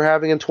pros were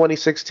having in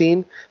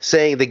 2016,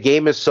 saying the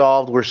game is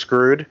solved, we're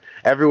screwed,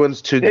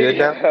 everyone's too good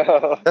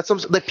now. That's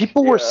like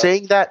people were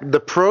saying that. The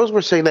pros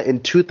were saying that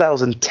in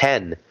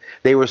 2010.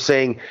 They were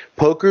saying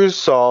poker's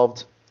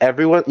solved.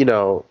 Everyone,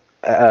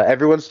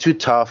 everyone's too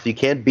tough. You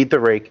can't beat the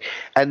rake.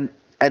 And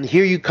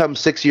here you come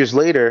 6 years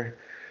later,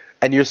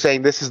 and you're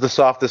saying this is the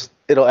softest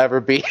it'll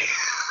ever be.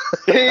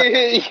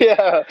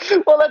 Yeah.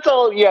 Well, that's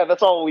all. Yeah,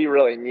 that's all we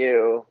really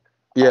knew.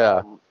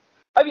 Yeah.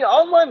 I mean,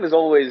 online was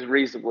always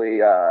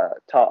reasonably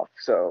tough.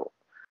 So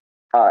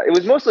it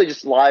was mostly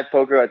just live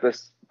poker at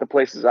the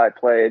places I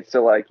played.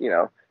 So like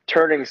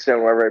Turning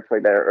Stone, wherever I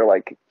played there, or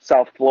like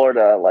South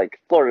Florida. Like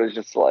Florida is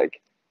just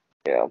like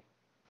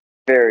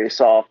very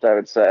soft, I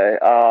would say.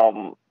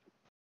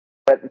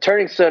 But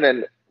Turning Stone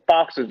and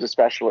Foxwoods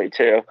especially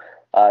too.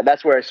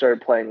 That's where I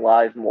started playing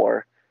live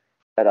more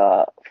at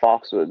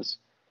Foxwoods.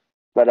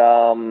 But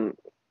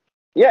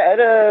yeah, I had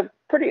a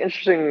pretty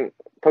interesting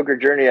poker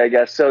journey, I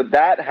guess. So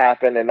that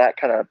happened, and that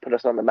kind of put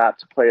us on the map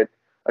to play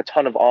a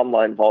ton of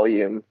online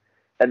volume.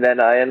 And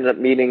then I ended up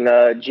meeting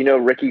Gino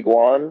Ricky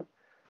Guan.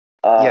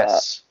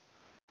 Yes.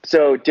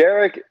 So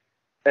Derek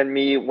and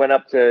me went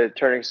up to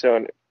Turning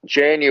Stone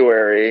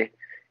January,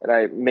 and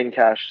I min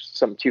cashed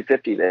some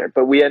 250 there.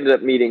 But we ended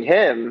up meeting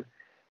him,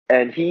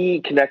 and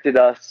he connected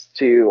us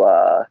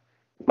to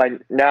my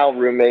now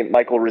roommate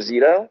Michael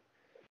Rosito,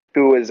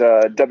 who was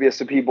a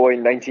WSOP boy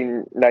in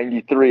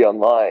 1993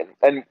 online.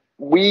 And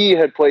we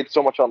had played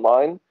so much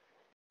online,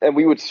 and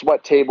we would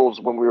sweat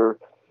tables when we were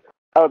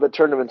out of the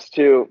tournaments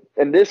too.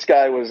 And this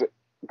guy was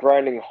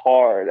grinding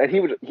hard, and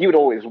he would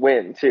always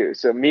win too.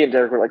 So me and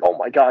Derek were like, "Oh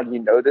my god, you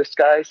know this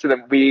guy?" So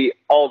then we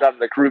all got in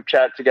the group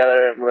chat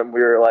together, and when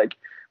we were like,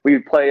 we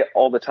would play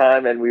all the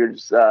time, and we would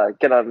just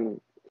get on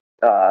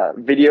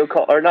video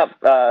call or not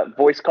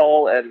voice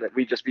call, and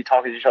we'd just be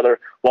talking to each other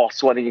while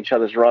sweating each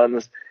other's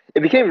runs.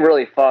 It became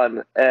really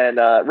fun, and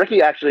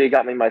Ricky actually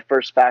got me my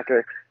first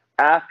backer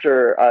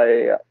after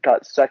I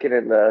got second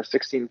in the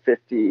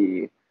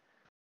 1650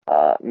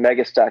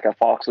 mega stack at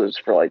Foxwoods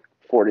for like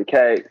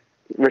 40K.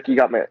 Ricky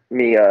got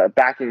me a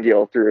backing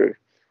deal through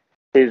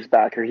his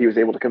backer. He was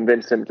able to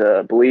convince him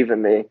to believe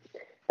in me.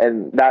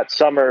 And that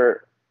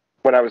summer,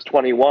 when I was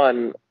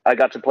 21, I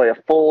got to play a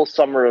full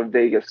summer of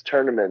Vegas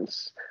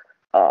tournaments.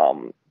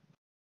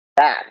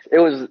 It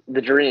was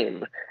the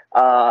dream.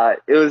 It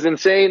was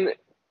insane.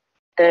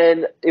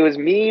 And it was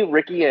me,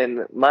 Ricky,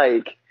 and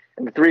Mike,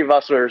 and the three of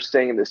us were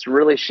staying in this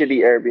really shitty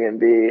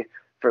Airbnb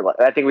for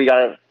like, I think we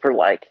got it for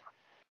like,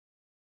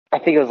 I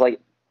think it was like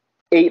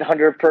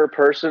 800 per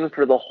person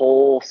for the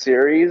whole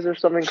series or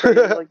something crazy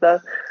like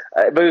that.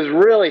 But it was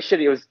really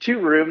shitty. It was 2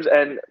 rooms,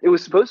 and it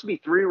was supposed to be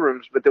 3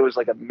 rooms, but there was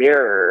like a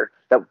mirror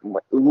that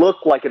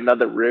looked like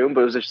another room,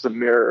 but it was just a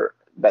mirror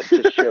that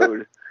just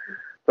showed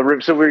the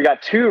room. So we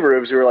got 2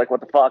 rooms. We were like,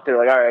 what the fuck? They're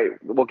like, all right,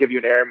 we'll give you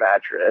an air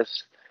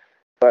mattress.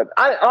 But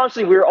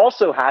honestly, we were all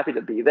so happy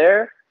to be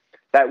there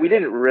that we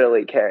didn't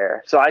really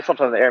care. So I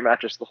slept on the air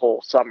mattress the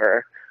whole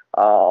summer.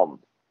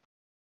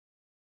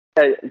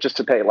 Just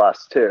to pay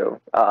less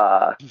too.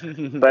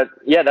 But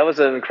yeah, that was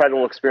an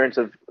incredible experience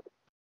of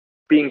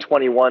being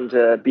 21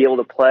 to be able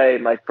to play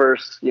my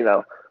first,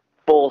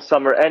 full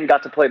summer, and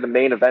got to play the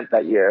main event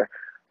that year.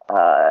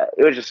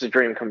 It was just a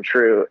dream come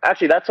true.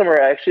 Actually, that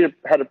summer I actually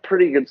had a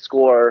pretty good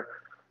score.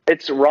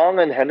 It's wrong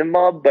on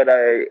Hennemob, but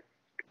I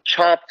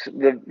chopped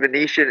the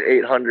Venetian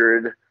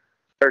 800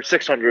 or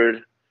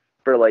 600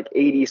 for like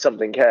 80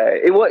 something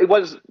K. It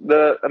was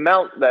the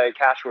amount that I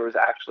cashed for was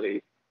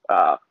actually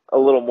a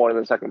little more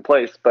than second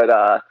place,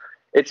 but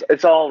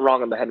it's all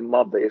wrong on the head and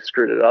mob. They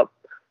screwed it up.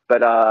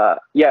 But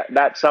yeah,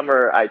 that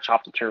summer I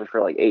chopped a turn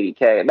for like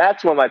 80K, and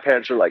that's when my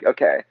parents were like,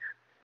 okay,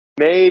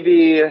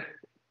 maybe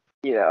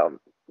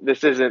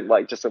this isn't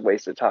like just a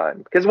waste of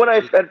time. Because when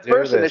I at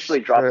first initially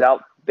dropped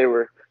out, they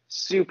were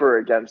super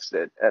against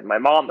it, and my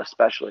mom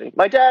especially.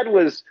 My dad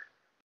was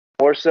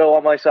more so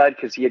on my side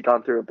because he had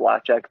gone through a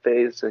blackjack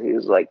phase, so he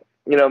was like,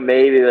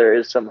 maybe there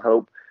is some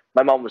hope.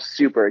 My mom was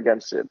super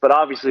against it, but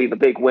obviously the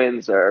big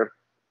wins are,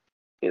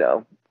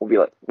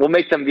 we'll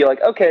make them be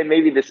like, okay,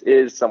 maybe this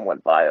is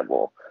somewhat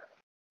viable.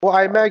 Well,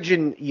 I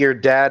imagine your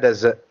dad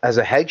as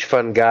a hedge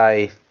fund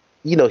guy,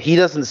 he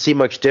doesn't see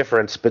much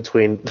difference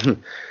between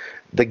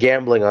the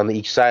gambling on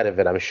each side of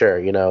it. I'm sure,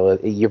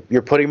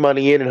 you're putting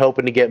money in and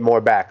hoping to get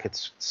more back.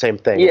 It's the same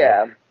thing. Yeah.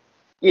 Right?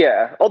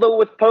 Yeah. Although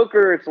with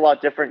poker, it's a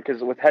lot different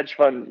because with hedge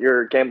fund,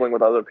 you're gambling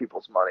with other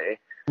people's money.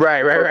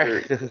 Right.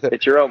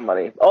 It's your own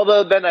money.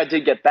 Although then I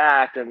did get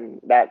back, and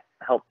that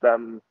helped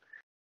them.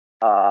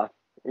 Then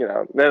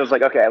it was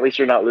like, okay, at least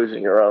you're not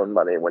losing your own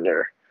money when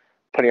you're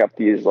putting up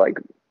these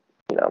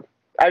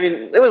I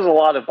mean, it was a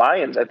lot of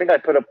buy-ins. I think I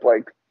put up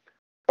probably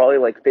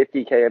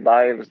 50K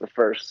buy-ins the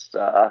first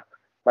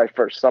my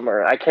first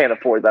summer. I can't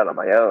afford that on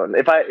my own.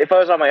 If I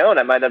was on my own,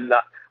 I might have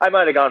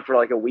gone for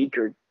like a week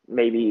or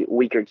maybe a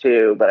week or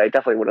 2, but I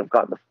definitely would have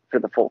gone for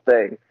the full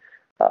thing.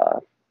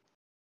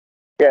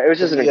 Yeah, it was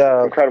just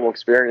an incredible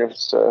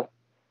experience.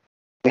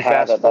 We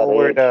fast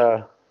forward.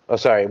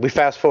 We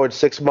fast forward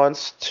 6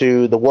 months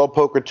to the World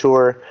Poker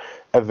Tour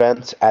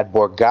event at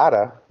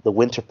Borgata, the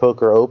Winter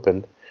Poker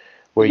Open,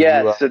 where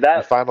so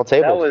that final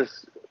table. That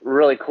was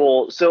really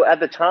cool. So at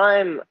the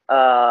time,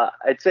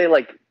 I'd say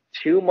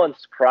 2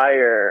 months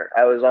prior,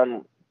 I was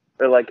on,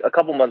 or a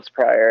couple months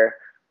prior,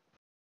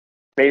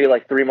 maybe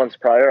 3 months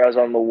prior, I was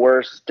on the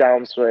worst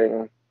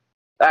downswing.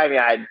 I mean,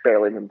 I'd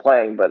barely been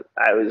playing, but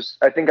I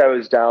think I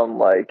was down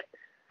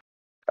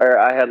or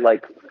I had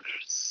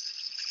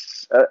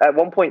at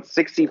one point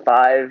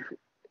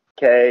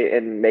 65K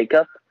in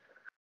makeup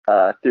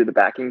through the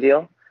backing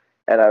deal.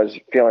 And I was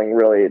feeling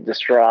really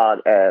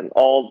distraught. And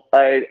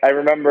I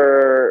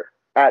remember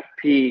at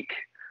peak,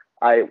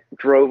 I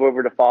drove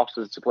over to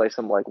Fox's to play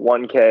some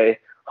 1K,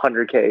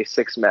 100K,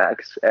 6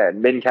 max,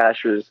 and min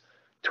cash was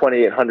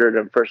 2,800,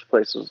 and first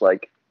place was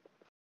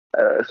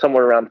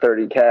somewhere around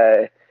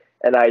 30K.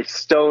 And I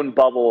stone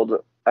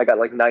bubbled I got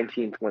like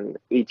 19th when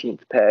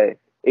 18th pay,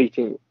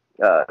 18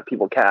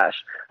 people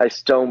cash. I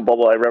stone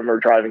bubble. I remember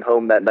driving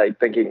home that night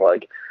thinking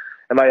like,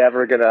 am I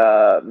ever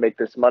gonna make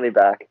this money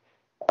back?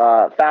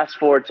 Fast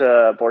forward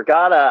to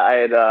Borgata, I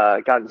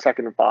had gotten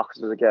second in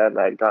boxes again.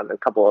 I had gotten a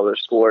couple other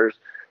scores.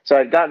 So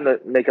I'd gotten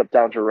the makeup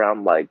down to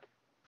around like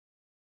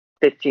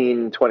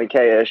 15,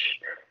 20K-ish.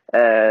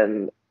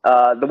 And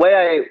the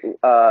way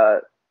I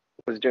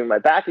was doing my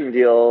backing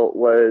deal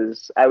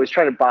was I was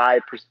trying to buy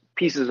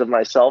pieces of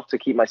myself to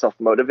keep myself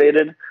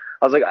motivated.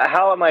 I was like,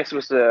 how am I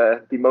supposed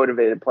to be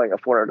motivated playing a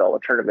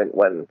 $400 tournament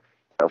when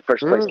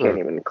first place can't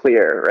even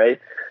clear, right?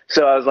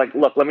 So I was like,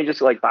 look, let me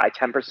just like buy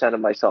 10% of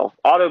myself,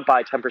 auto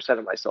buy 10%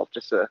 of myself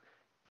just to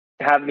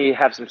have me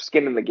have some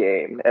skin in the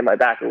game. And my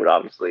backer would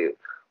obviously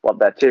love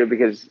that too,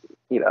 because,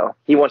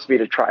 he wants me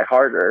to try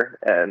harder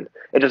and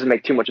it doesn't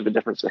make too much of a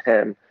difference to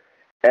him.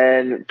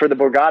 And for the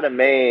Borgata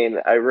main,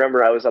 I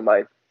remember I was on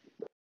my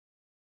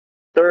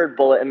third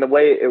bullet, and the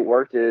way it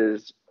worked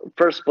is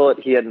first bullet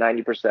he had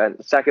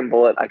 90%, second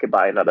bullet I could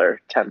buy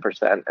another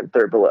 10%, and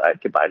third bullet I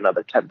could buy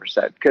another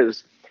 10%,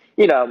 because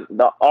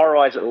the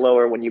ROIs are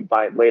lower when you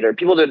buy it later.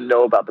 People didn't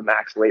know about the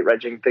max late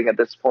regging thing at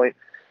this point,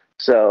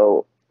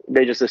 so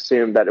they just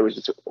assumed that it was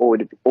just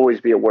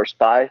always be a worse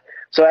buy.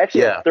 So I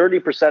actually had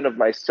 30% of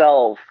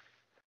myself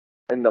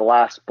in the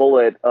last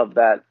bullet of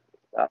that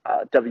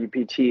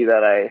WPT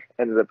that I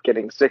ended up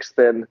getting sixth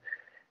in,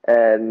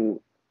 and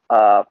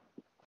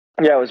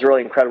it was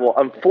really incredible.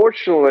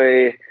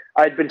 Unfortunately,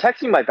 I'd been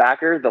texting my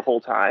backer the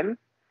whole time,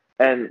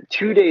 and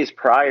 2 days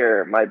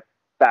prior, my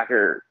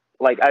backer,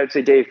 like I would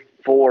say day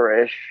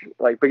 4-ish,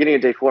 like beginning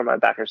of day 4, my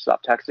backer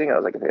stopped texting. I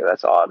was like, okay,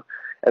 that's odd.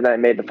 And then I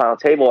made the final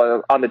table,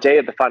 and on the day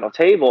of the final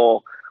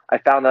table, I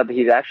found out that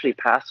he'd actually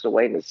passed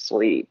away in his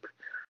sleep.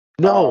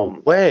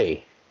 No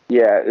way.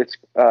 Yeah, it's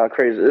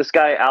crazy. This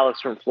guy,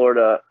 Alex from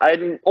Florida,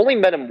 I'd only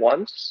met him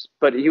once,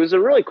 but he was a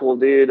really cool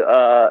dude.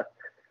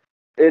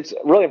 It's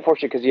really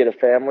unfortunate because he had a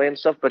family and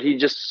stuff, but he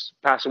just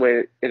passed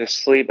away in his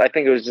sleep. I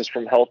think it was just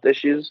from health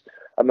issues.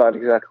 I'm not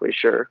exactly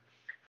sure.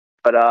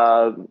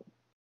 But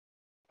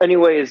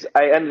anyways,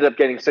 I ended up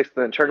getting sixth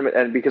in the tournament,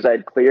 and because I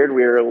had cleared,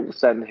 we were able to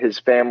send his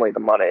family the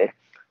money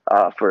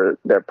for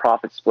their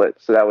profit split.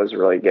 So that was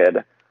really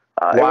good.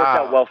 Wow.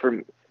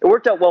 It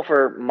worked out well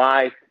for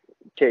my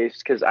case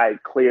because I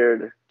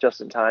cleared just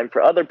in time.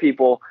 For other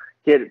people,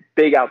 he had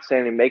big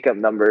outstanding makeup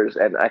numbers,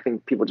 and I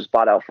think people just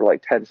bought out for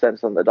like 10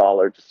 cents on the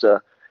dollar just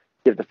to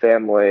give the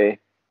family,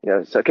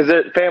 so because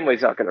the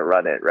family's not going to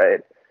run it,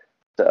 right?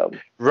 So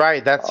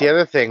right, that's the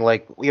other thing.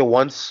 Like,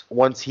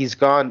 once he's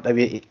gone, I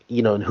mean,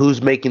 and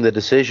who's making the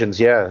decisions?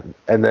 Yeah,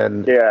 and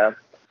then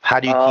how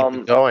do you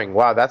keep it going?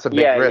 Wow, that's a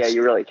big risk. Yeah,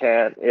 you really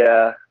can't.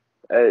 Yeah,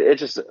 it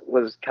just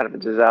was kind of a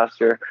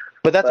disaster.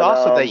 But that's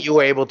awesome that you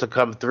were able to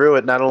come through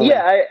it. Not only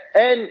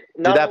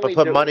but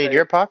put money in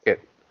your pocket.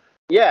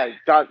 Yeah,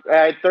 I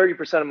had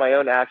 30% of my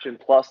own action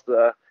plus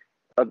the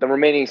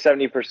remaining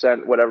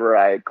 70%, whatever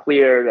I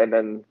cleared, and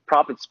then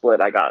profit split.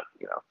 I got,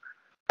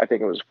 I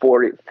think it was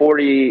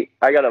 40.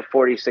 I got a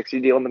 40-60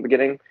 deal in the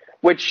beginning,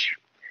 which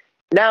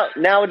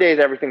nowadays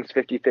everything's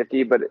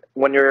 50-50. But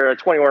when you're a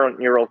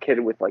 21-year-old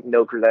kid with like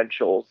no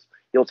credentials,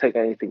 you'll take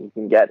anything you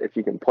can get if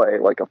you can play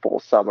like a full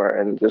summer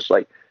and just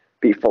like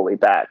be fully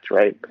backed,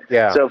 right?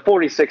 Yeah. So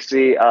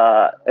 40-60,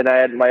 and I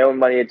had my own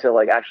money to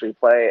like actually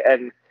play.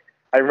 And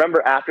I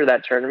remember after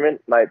that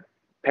tournament, my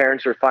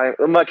parents were fine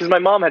because my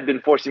mom had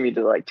been forcing me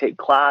to like take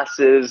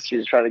classes. She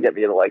was trying to get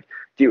me to like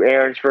do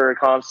errands for her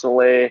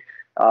constantly.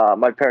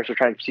 My parents were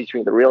trying to teach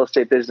me the real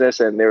estate business,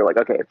 and they were like,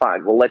 okay,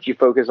 fine, we'll let you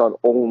focus on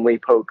only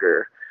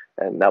poker.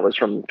 And that was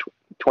from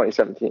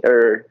 2017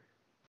 or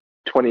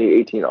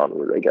 2018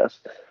 onward, I guess,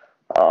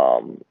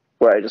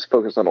 where I just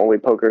focused on only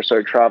poker,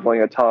 started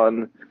traveling a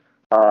ton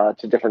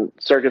to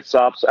different circuit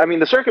stops. I mean,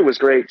 the circuit was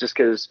great just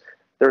because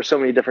there were so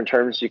many different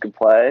terms you could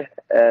play.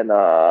 And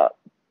I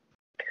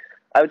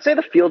would say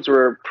the fields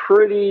were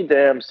pretty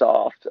damn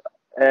soft.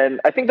 And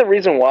I think the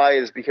reason why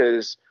is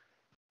because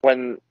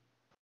when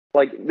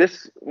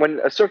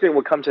a circuit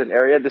would come to an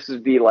area, this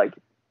would be like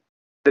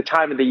the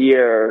time of the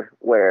year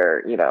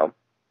where,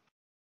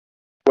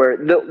 where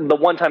the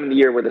one time of the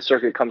year where the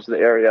circuit comes to the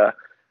area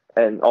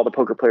and all the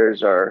poker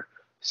players are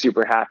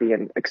super happy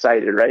and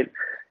excited, right?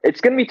 It's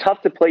going to be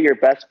tough to play your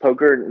best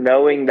poker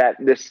knowing that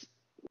this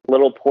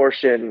little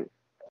portion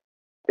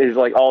is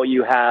like all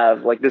you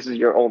have, like this is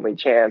your only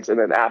chance. And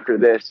then after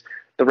this,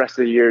 the rest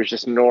of the year is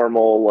just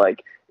normal.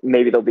 Like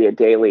maybe there'll be a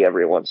daily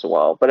every once in a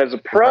while. But as a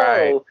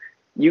pro,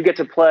 you get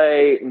to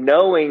play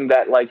knowing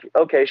that like,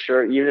 okay,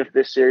 sure, even if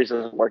this series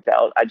doesn't work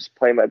out, I just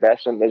play my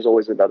best and there's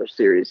always another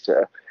series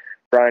to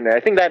grind. And I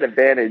think that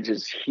advantage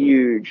is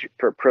huge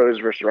for pros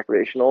versus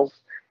recreationals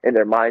in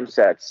their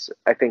mindsets.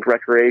 I think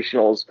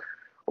recreationals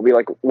will be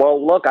like,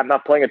 well, look, I'm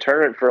not playing a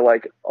tournament for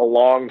like a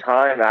long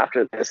time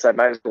after this. I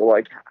might as well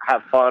like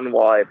have fun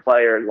while I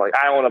play, or like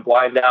I don't want to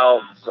blind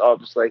out, so I'll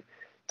just like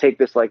take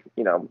this like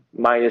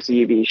minus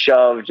EV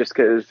shove just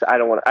because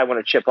I want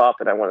to chip up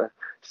and I want to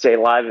stay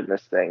alive in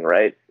this thing,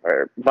 right?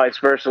 Or vice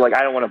versa, like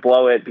I don't want to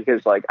blow it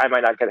because like I'm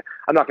not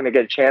going to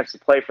get a chance to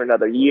play for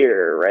another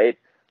year, right?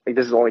 like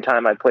this is the only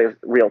time I play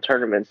real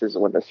tournaments is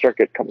when the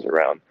circuit comes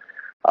around.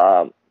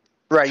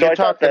 Right, so you're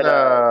talking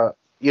about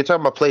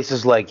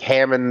places like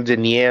Hammond,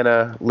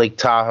 Indiana, Lake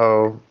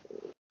Tahoe.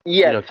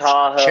 Yeah,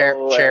 Tahoe,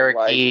 Cherokee, and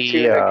like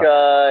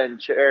Tunica,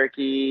 and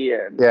Cherokee,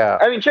 and yeah.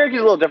 I mean Cherokee's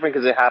a little different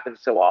because it happens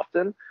so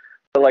often,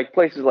 but like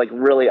places like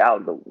really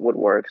out in the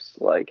woodworks,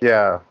 like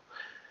yeah.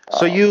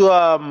 So you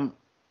a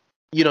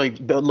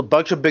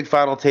bunch of big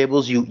final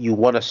tables. You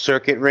won a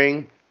circuit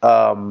ring.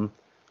 You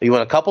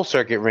won a couple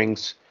circuit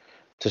rings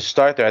to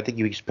start there. I think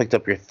you just picked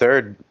up your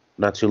third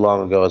not too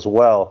long ago as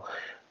well.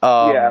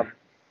 yeah.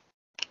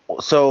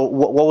 So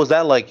what was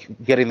that like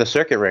getting the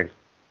circuit ring?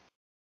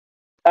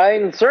 I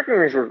mean, circuit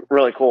rings were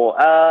really cool.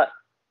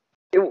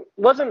 It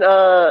wasn't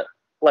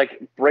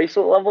like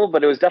bracelet level,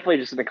 but it was definitely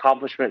just an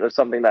accomplishment of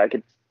something that I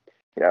could,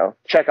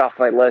 check off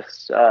my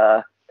list.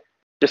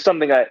 Just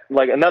something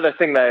like another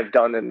thing that I've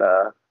done in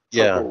the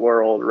poker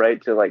world,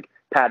 right? To like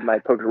pad my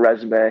poker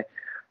resume.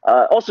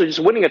 Also, just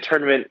winning a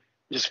tournament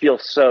just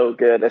feels so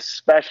good,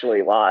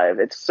 especially live.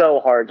 It's so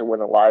hard to win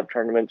a live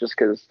tournament just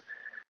because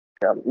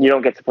you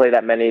don't get to play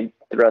that many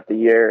throughout the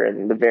year,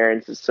 and the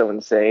variance is so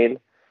insane.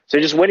 So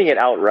just winning it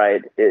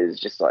outright is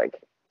just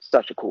like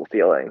such a cool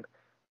feeling.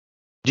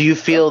 Do you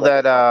feel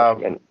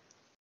that?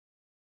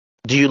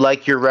 Do you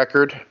like your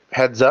record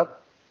heads up?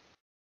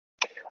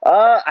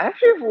 I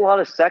actually have a lot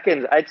of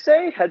seconds. I'd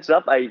say heads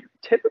up. I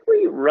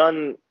typically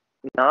run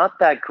not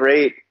that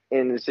great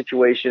in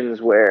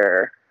situations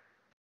where,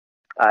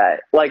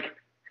 like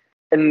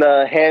in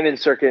the Hammond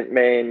circuit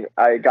main,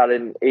 I got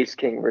an ace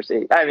king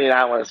versus ace. I mean,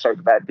 I don't want to start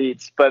the bad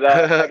beats, but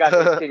I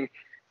got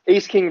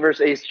ace king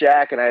versus ace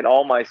jack, and I had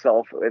all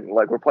myself, and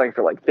like we're playing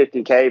for like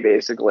 50K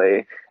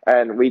basically,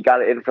 and we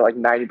got it in for like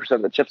 90%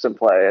 of the chips in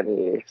play, and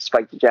he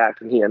spiked the jack,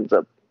 and he ends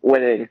up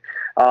winning.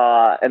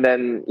 And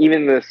then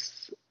even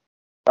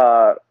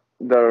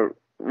the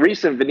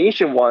recent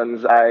Venetian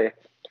ones, I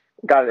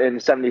got it in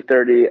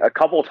 70-30 a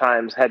couple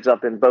times heads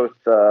up in both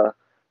the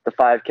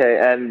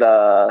 5K and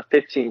the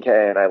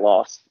 15K, and I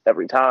lost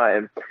every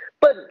time.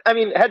 But I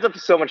mean, heads up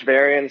is so much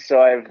variance,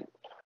 so I've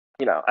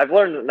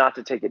learned not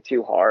to take it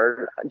too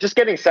hard. Just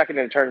getting second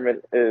in a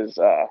tournament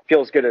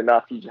feels good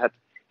enough. You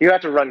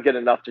have to run good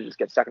enough to just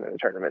get second in a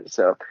tournament.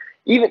 So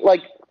even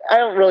like I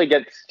don't really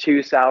get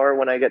too sour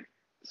when I get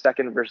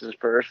second versus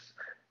first.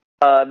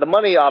 The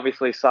money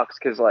obviously sucks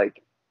because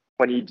like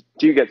when you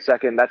do get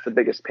second, that's the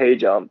biggest pay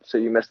jump. So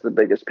you miss the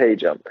biggest pay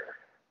jump.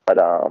 But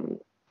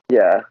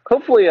yeah,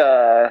 hopefully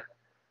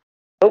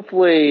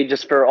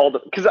just for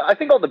because I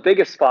think all the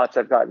biggest spots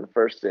I've gotten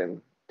first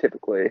in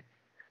typically.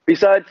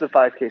 Besides the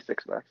 5K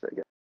 6 max, I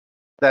guess.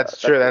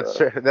 That's true. That's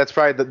true. That's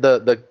probably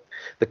the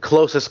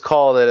closest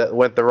call that it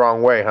went the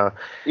wrong way, huh?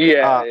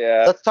 Yeah,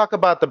 yeah. Let's talk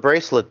about the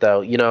bracelet,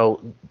 though.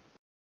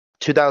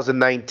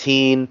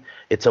 2019,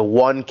 it's a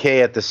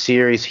 1K at the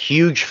series,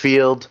 huge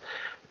field,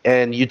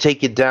 and you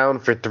take it down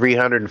for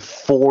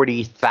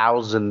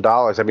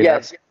 $340,000. I mean,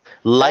 that's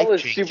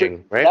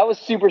life-changing, right? That was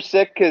super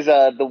sick because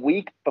the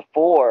week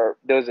before,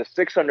 there was a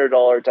 $600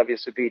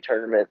 WSOP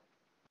tournament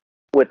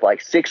with like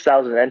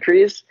 6,000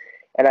 entries.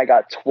 And I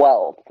got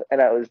 12th,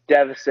 and I was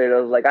devastated. I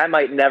was like, I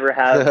might never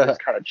have this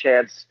kind of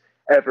chance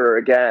ever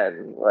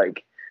again,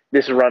 like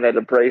this run at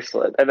a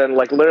bracelet. And then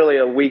like literally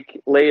a week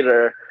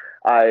later,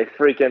 I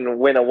freaking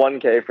win a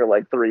 1K for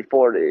like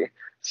 340.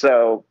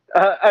 So,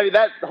 I mean,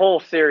 that whole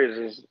series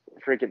is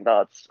freaking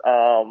nuts.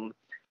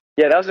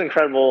 Yeah, that was an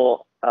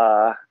incredible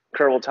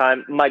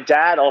time. My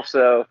dad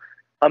also,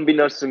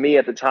 unbeknownst to me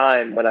at the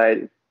time, when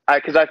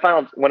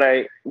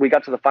we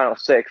got to the final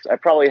 6, I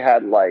probably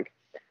had like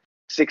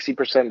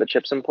 60% of the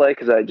chips in play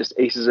because I just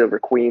aces over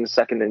queens,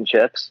 second in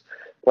chips,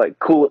 like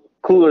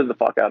cooler the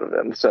fuck out of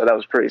him. So that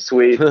was pretty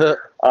sweet.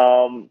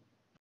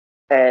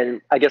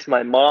 And I guess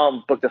my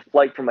mom booked a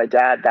flight for my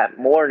dad that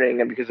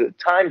morning, and because of the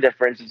time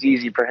difference, it's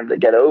easy for him to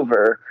get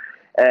over.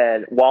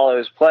 And while I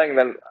was playing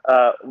them,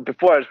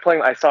 before I was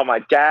playing, I saw my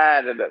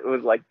dad, and it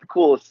was like the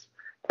coolest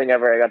thing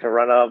ever. I got to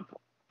run up.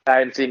 I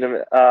hadn't seen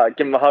him,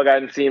 give him a hug. I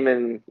hadn't seen him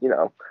in,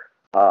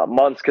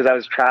 months because I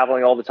was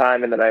traveling all the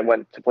time, and then I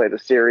went to play the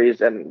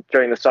series. And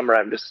during the summer,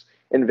 I'm just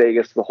in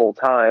Vegas the whole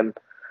time.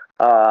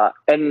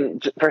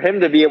 And for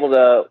him to be able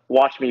to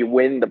watch me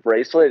win the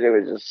bracelet, it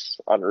was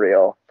just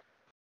unreal.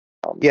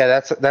 Yeah,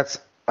 that's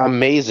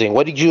amazing.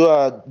 What did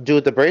you do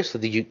with the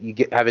bracelet? Did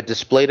you have it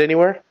displayed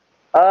anywhere?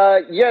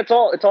 Yeah, it's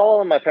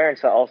all in my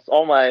parents' house.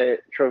 All my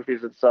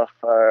trophies and stuff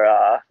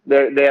are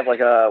they have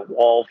like a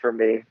wall for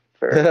me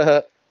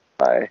for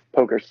my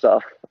poker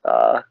stuff.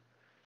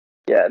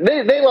 Yeah,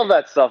 they love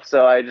that stuff,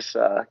 so I just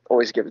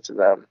always give it to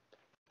them.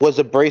 Was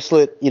the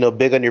bracelet,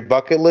 big on your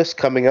bucket list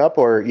coming up,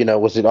 or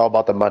was it all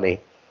about the money?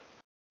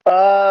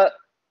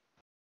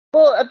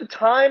 Well, at the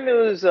time, it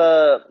was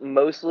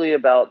mostly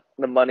about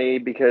the money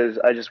because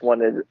I just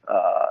wanted,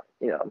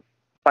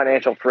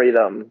 financial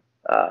freedom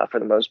for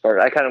the most part.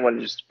 I kind of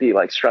wanted to just be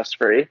like stress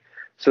free,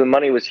 so the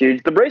money was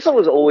huge. The bracelet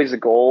was always a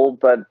goal,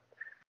 but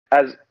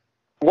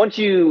once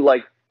you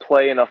like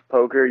play enough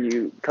poker,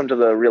 you come to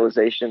the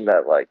realization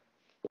that like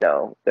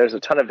there's a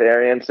ton of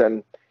variance,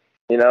 and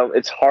You know,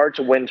 it's hard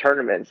to win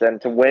tournaments,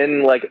 and to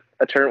win like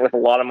a tournament with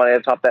a lot of money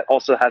at the top that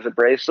also has a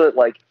bracelet,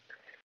 like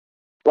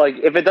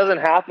if it doesn't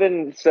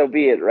happen, so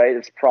be it, right?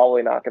 It's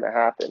probably not going to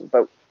happen.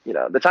 But you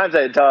know, the times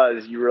that it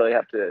does, you really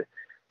have to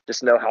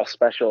just know how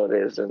special it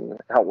is and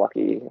how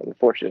lucky and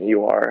fortunate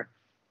you are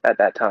at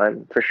that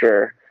time, for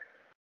sure.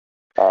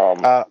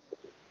 Yeah,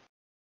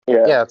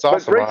 it's but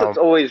awesome. bracelet's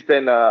always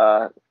been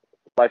a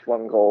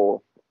lifelong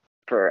goal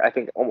for, I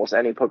think, almost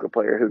any poker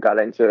player who got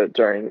into it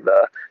during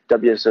the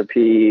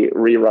WSOP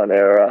rerun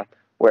era,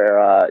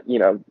 where you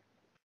know,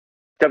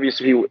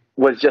 WSOP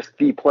was just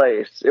the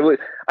place. It was.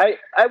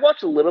 I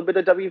watched a little bit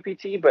of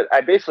WPT, but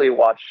I basically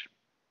watched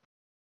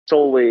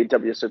solely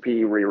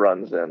WSOP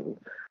reruns and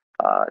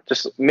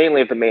just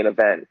mainly of the main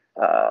event.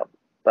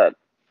 But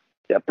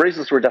yeah,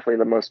 bracelets were definitely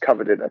the most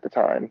coveted at the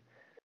time.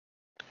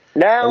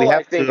 Now we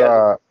have I think.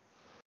 no,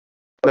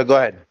 go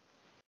ahead.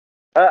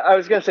 I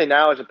was gonna say,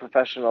 now as a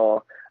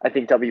professional, I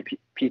think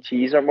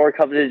WPTs are more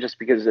coveted just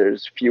because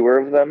there's fewer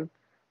of them.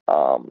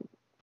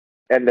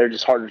 And they're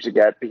just harder to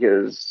get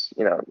because,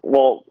 you know,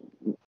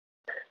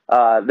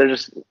 they're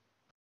just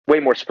way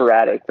more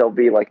sporadic. They'll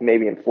be like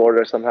maybe in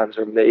Florida sometimes,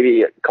 or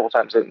maybe a couple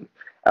times in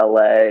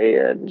LA,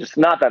 and just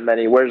not that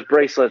many. Whereas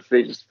bracelets,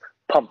 they just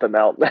pump them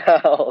out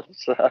now.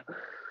 So.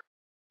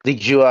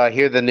 Did you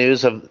hear the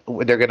news of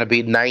they're going to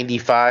be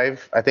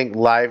 95, I think,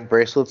 live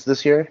bracelets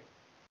this year?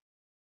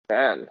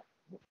 Man.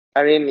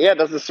 I mean, yeah, it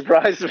doesn't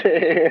surprise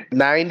me.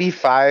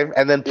 95,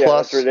 and then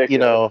plus, you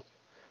know,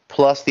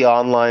 plus the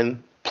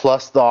online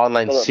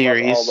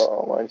series. All the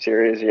online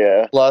series,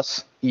 yeah.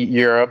 Plus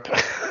Europe.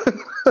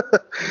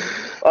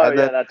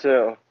 That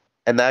too.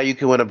 And now you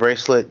can win a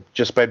bracelet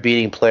just by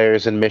beating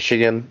players in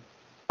Michigan,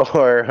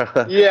 or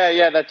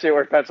that too,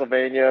 or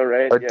Pennsylvania,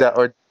 right?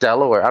 Or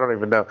Delaware. I don't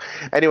even know.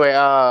 Anyway,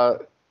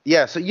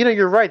 so you know,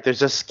 you're right.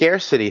 There's a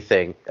scarcity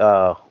thing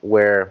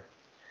where,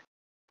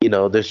 you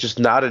know, there's just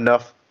not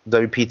enough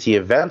WPT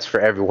events for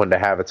everyone to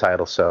have a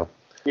title. So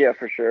yeah,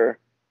 for sure.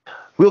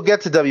 We'll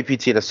get to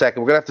WPT in a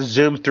second. We're gonna have to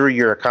zoom through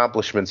your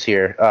accomplishments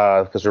here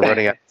because we're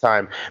running out of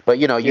time. But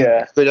you know, you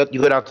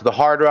go down to the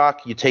Hard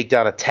Rock, you take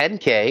down a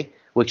 10K,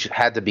 which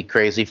had to be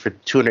crazy, for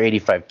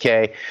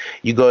 285K.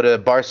 You go to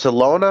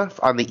Barcelona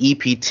on the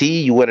EPT,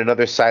 you win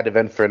another side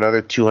event for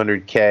another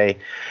 200K.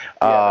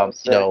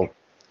 You know,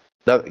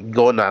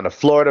 going down to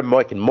Florida,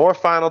 making more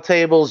final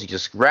tables, you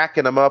just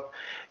racking them up.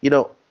 You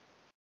know,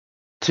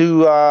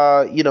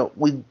 you know,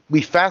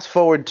 we fast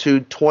forward to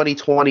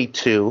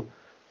 2022.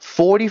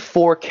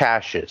 44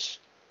 cashes.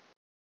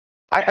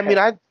 I mean,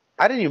 I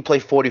didn't even play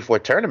 44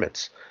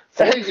 tournaments.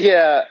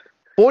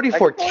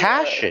 44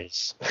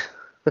 cashes.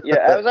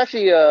 I was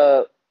actually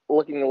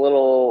looking a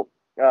little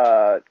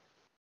for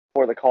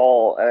the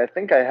call, and I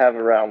think I have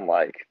around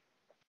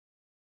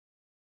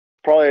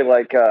probably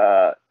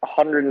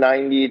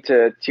 190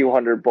 to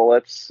 200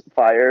 bullets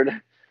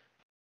fired.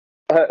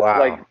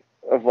 Wow.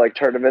 of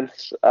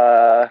tournaments.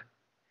 Yeah,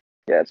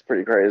 it's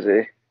pretty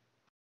crazy.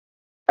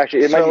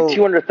 Actually, it might be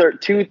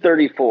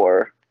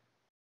 234.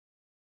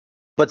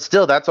 But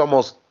still, that's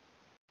almost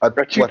or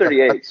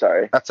 238.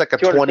 Sorry, that's like a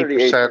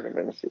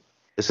 20%.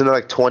 Isn't it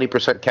like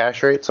 20%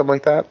 cash rate, something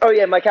like that? Oh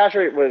yeah, my cash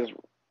rate was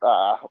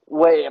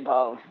way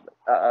above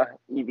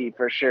EV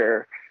for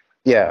sure.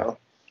 Yeah, so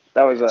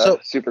that was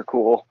super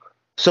cool.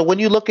 So when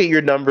you look at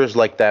your numbers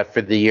like that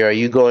for the year, are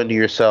you going to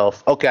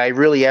yourself, okay, I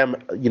really am,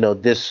 you know,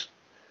 this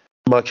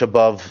much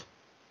above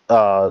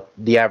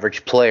the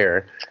average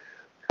player?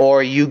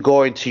 Or are you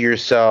going to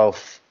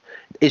yourself,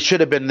 it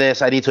should have been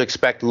this, I need to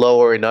expect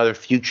lower in other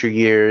future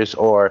years?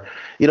 Or,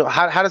 you know,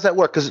 how does that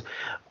work? Because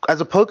as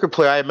a poker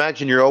player, I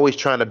imagine you're always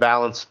trying to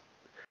balance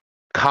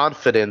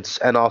confidence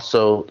and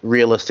also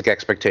realistic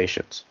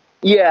expectations.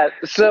 Yeah,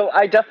 so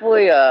I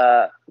definitely,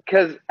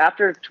 because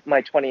after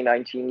my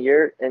 2019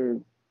 year,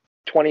 in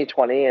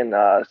 2020 and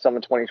some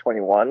of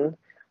 2021,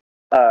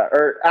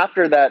 or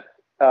after that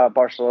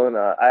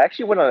Barcelona, I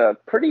actually went on a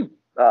pretty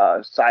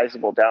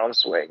sizable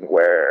downswing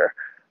where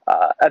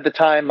at the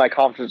time my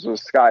confidence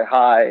was sky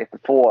high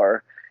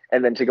before,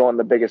 and then to go on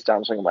the biggest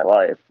downswing of my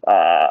life,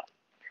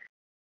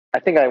 I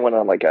think I went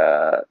on like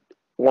a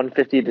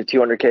 150 to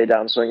 200K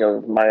downswing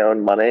of my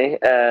own money,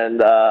 and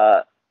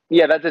that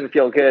didn't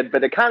feel good,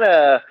 but it kind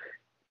of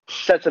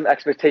set some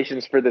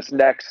expectations for this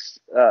next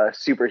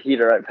super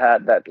heater I've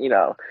had. That, you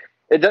know,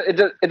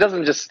 it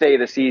doesn't just stay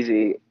this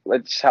easy.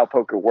 It's just how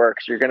poker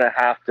works. You're gonna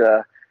have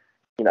to,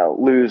 you know,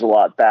 lose a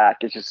lot back.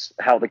 It's just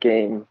how the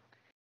game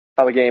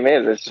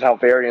is. It's just how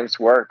variance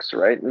works,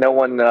 right? No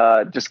one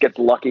just gets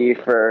lucky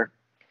for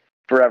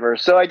forever.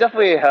 So I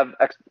definitely have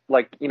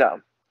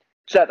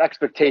set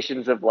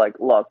expectations of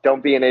look,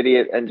 don't be an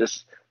idiot and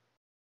just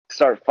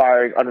start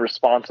firing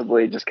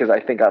unresponsibly just because I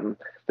think I'm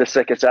the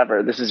sickest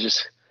ever. This is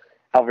just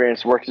how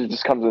variance works. It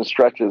just comes in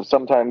stretches.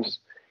 Sometimes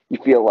you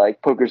feel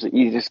like poker's the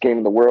easiest game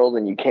in the world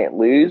and you can't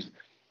lose.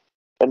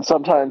 And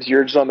sometimes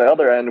you're just on the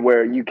other end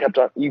where you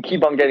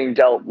keep on getting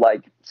dealt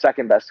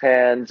second best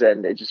hands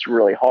and it's just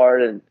really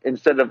hard. And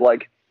instead of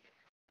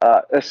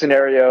a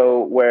scenario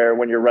where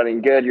when you're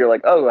running good, you're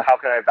like, oh, how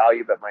can I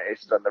value bet my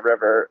aces on the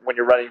river? When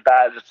you're running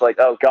bad, it's like,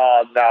 oh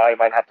God, now I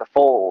might have to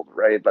fold,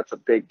 right? That's a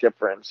big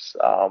difference.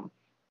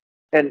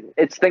 And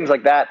it's things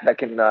like that that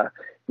can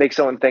make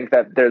someone think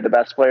that they're the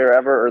best player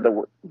ever or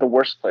the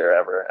worst player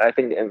ever. And I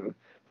think in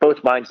both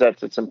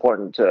mindsets, it's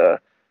important to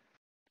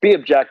be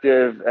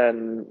objective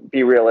and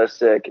be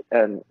realistic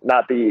and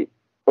not be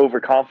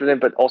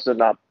overconfident, but also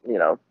not,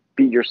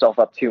 beat yourself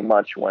up too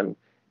much when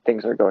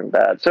things are going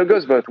bad. So it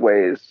goes both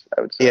ways,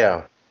 I would say.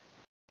 Yeah.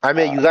 I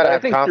mean, you got to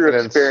have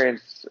confidence.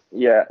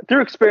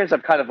 Through experience,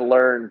 I've kind of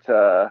learned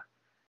to,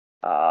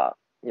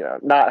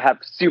 not have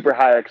super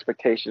high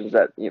expectations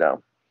that,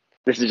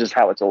 this is just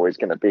how it's always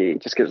going to be,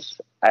 just because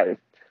I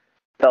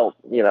felt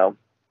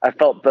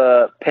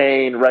the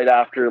pain right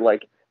after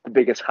like the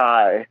biggest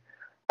high.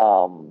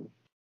 So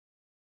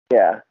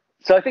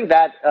I think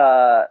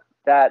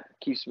that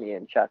keeps me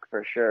in check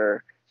for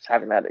sure. Just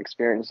having that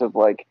experience of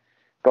like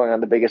going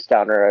on the biggest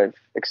downer I've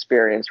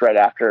experienced right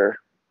after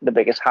the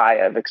biggest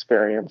high I've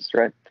experienced,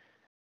 right?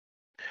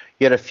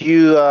 You had a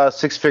few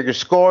six-figure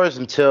scores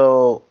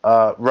until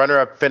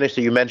runner-up finish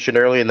that you mentioned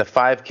earlier in the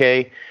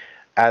 5K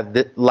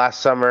last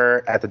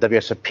summer at the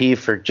WSOP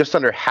for just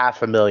under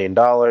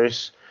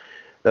 $500,000.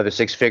 Another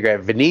six-figure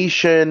at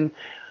Venetian.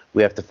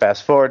 We have to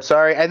fast forward,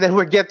 sorry. And then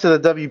we get to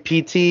the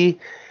WPT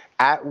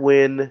at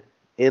Wynn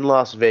in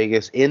Las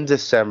Vegas in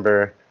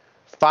December.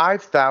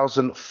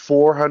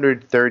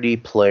 5,430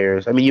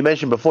 players. I mean, you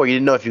mentioned before you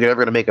didn't know if you were ever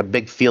going to make a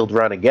big field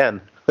run again.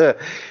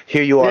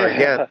 Here you are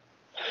again,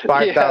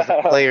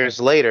 5,000 players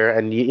later,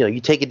 and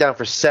you take it down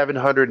for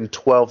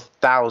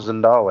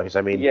 $712,000.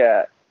 I mean,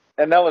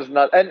 and that was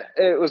not, and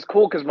it was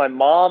cool because my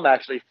mom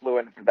actually flew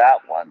in for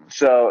that one,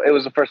 so it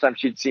was the first time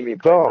she'd seen me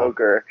play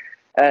poker,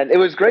 and it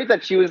was great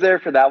that she was there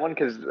for that one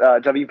because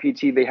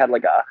WPT, they had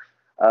like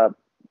a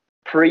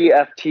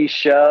pre-FT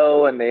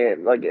show, and they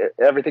like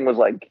everything was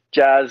like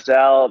jazzed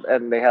out,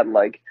 and they had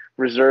like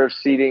reserve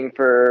seating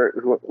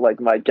for like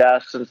my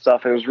guests and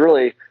stuff. It was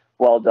really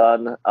well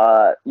done.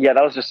 That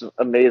was just an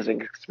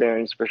amazing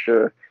experience for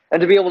sure,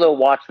 and to be able to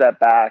watch that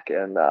back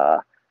and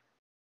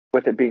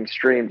with it being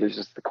streamed is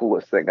just the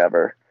coolest thing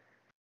ever.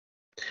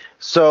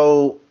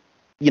 So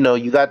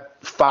you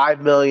got $5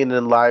 million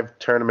in live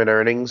tournament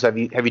earnings. Have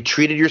you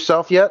treated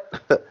yourself yet?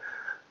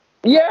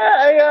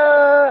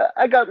 Yeah,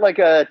 I got like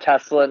a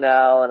Tesla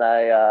now,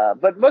 and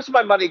but most of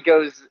my money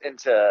goes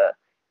into,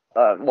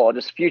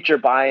 just future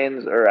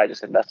buy-ins, or I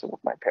just invest it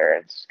with my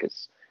parents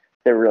because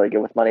they're really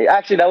good with money.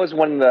 Actually, that was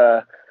one of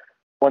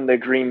the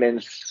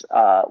agreements,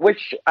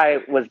 which I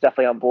was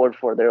definitely on board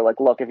for. They're like,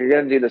 look, if you're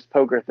going to do this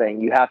poker thing,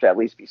 you have to at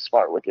least be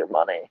smart with your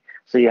money.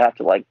 So you have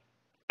to like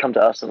come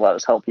to us and let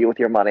us help you with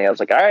your money. I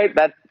was like, all right,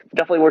 that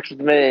definitely works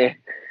with me.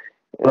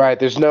 Right.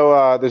 There's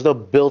no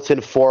built-in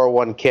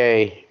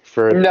 401k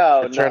for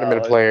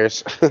tournament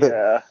players.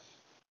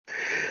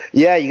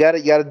 Yeah, you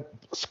gotta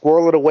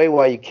squirrel it away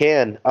while you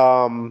can.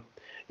 And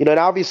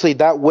obviously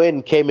that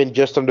win came in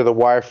just under the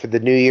wire for the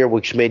new year,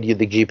 which made you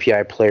the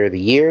GPI Player of the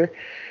Year.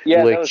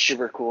 Yeah, that was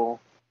super cool.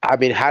 I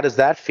mean, how does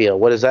that feel?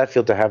 What does that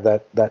feel to have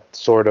that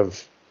sort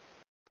of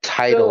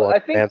title? So I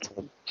think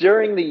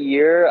during the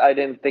year, I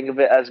didn't think of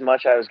it as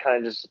much. I was kind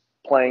of just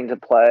playing to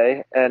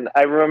play. And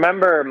I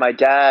remember my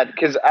dad,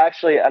 because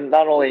actually I'm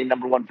not only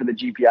number one for the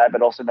GPI,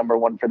 but also number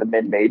one for the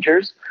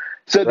mid-majors.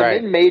 So the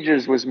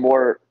mid-majors was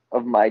more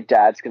of my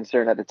dad's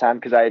concern at the time,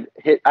 because I'd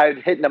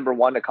hit number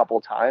one a couple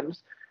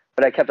times,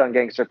 but I kept on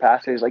getting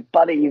surpassed. He was like,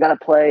 buddy, you got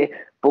to play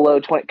below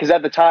 20. Because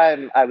at the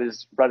time I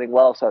was running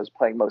well, so I was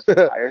playing most of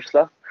the higher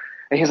stuff.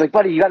 And he's like,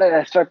 buddy, you got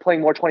to start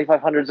playing more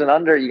 2500s and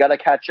under. You got to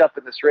catch up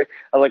in this race.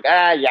 I was like,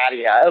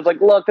 yada. I was like,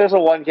 look, there's a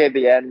 1K at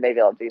the end. Maybe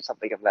I'll do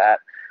something of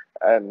that.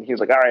 And he was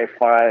like, all right,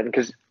 fine.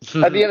 Because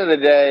at the end of the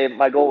day,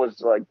 my goal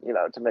was like,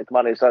 to make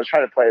money. So I was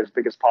trying to play as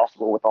big as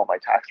possible with all my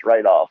tax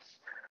write-offs.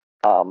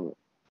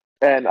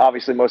 And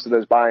obviously most of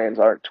those buy-ins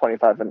aren't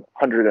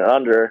 2500 and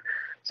under.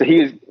 So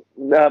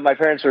my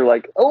parents were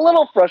like a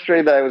little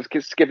frustrated that I was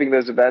skipping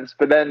those events.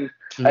 But then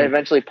I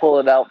eventually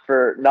pulled it out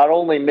for not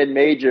only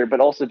mid-major, but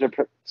also to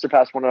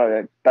surpass one of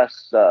my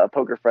best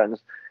poker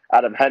friends,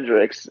 Adam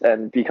Hendricks,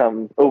 and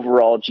become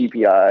overall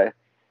GPI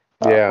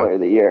Player of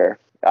the Year.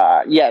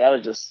 That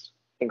was just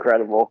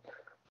incredible.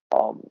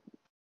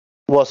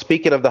 Well,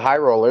 speaking of the high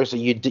rollers,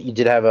 you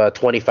did have a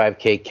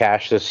 25K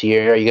cash this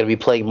year. Are you going to be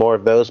playing more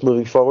of those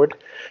moving forward?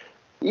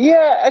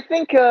 Yeah, I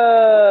think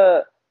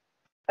I'll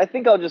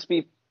just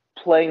be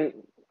playing.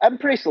 I'm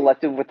pretty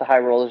selective with the high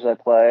rollers I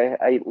play.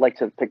 I like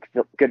to pick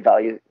good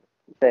value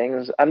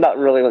things. I'm not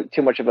really like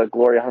too much of a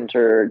glory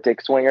hunter or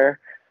dick swinger.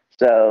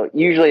 So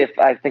usually if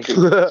I think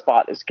the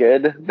spot is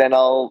good, then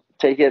I'll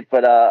take it.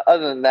 But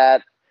other than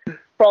that,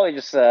 probably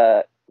just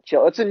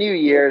chill. It's a new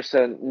year,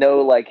 so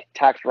no like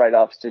tax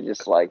write-offs to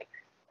just like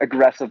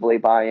aggressively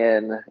buy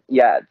in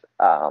yet.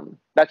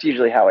 That's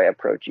usually how I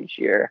approach each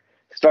year.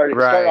 Start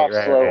off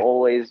slow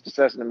always, just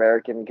as an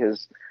American,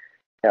 because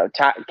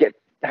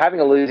having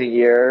a losing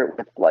year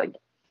with like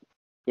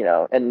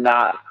and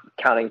not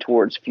counting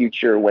towards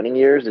future winning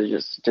years is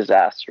just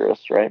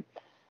disastrous, right?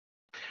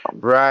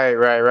 Right.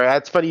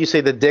 That's funny you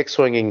say the dick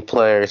swinging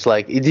players.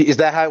 Like, is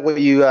that what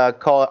you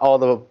call all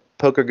the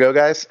poker go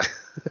guys?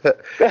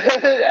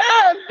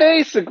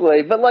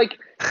 Basically, but like,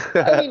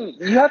 I mean,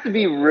 you have to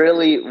be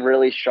really,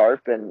 really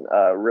sharp and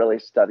really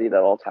studied at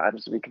all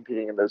times to be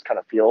competing in those kind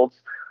of fields.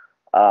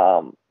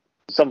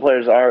 Some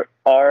players are.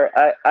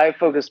 I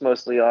focus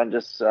mostly on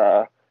just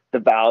the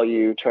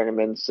value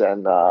tournaments,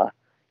 and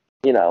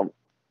you know,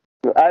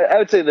 I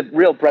would say the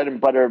real bread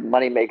and butter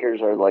money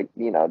makers are like,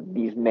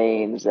 these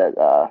mains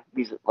that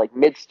these like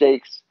mid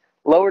stakes,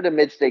 lower to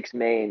mid stakes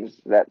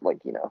mains that, like,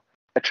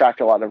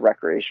 attract a lot of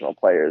recreational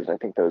players. I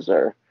think those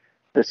are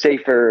the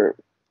safer,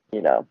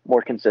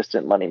 more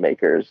consistent money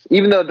makers,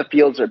 even though the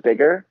fields are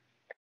bigger.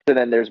 So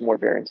then there's more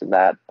variance in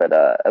that, but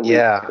at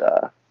least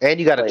and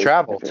you got to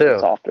travel too.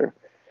 Softer.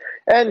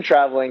 And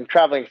traveling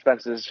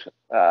expenses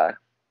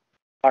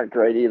aren't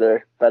great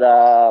either. But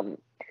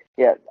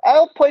yeah,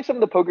 I'll play some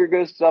of the Poker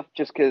Go stuff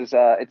just because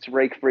it's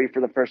rake free for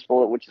the first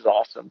bullet, which is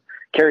awesome.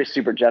 Carrie's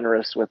super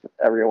generous with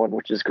everyone,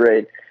 which is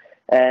great,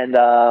 and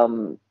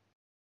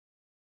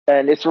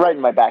it's right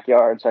in my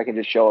backyard, so I can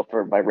just show up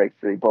for my rake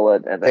free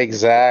bullet. And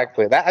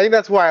exactly. I think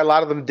that's why a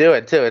lot of them do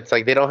it too. It's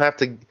like they don't have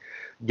to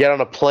get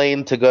on a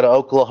plane to go to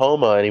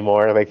Oklahoma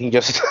anymore. They can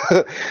just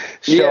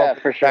show up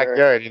in the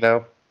backyard,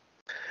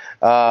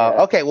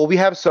 Okay, well, we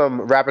have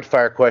some rapid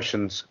fire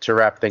questions to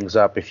wrap things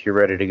up if you're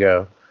ready to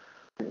go.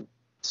 Let's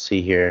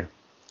see here.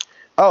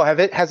 Oh,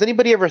 has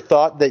anybody ever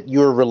thought that you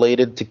were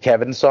related to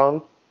Kevin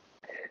Song?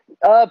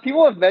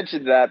 People have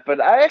mentioned that, but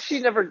I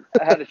actually never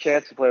had a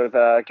chance to play with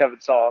Kevin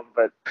Song.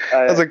 But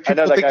I know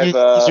that guy's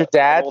he's your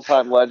dad? An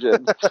old-time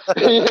legend.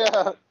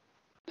 Yeah.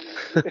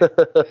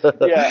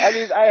 Yeah, I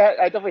mean,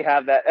 I definitely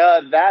have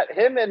that.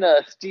 Him and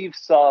Steve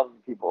Sung,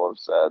 people have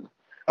said.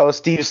 Oh,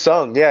 Steve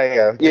Sung,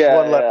 yeah.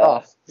 One let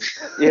off.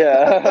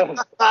 Yeah.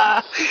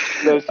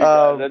 Those two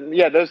guys. And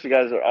those two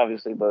guys are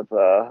obviously both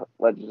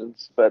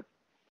legends. But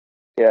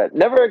yeah,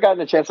 never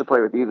gotten a chance to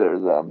play with either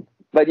of them.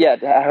 But yeah,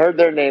 I heard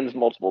their names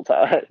multiple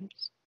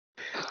times.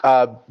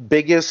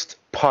 Biggest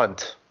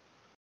punt.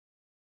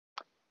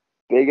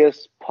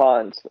 Biggest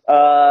punt.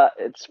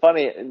 It's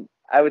funny.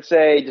 I would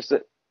say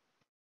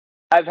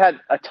I've had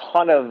a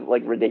ton of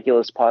like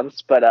ridiculous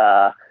punts, but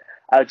I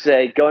would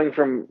say going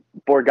from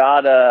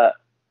Borgata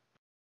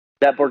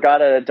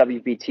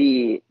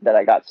WPT that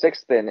I got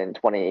sixth in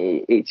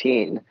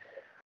 2018,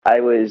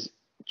 I was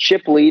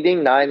chip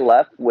leading 9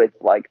 left with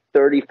like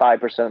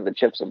 35% of the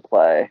chips in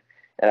play,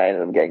 and I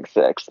ended up getting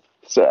sixth.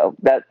 So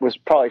that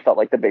probably felt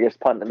like the biggest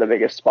punt and the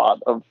biggest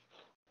spot of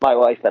my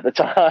life at the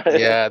time.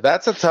 Yeah,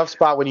 that's a tough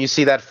spot when you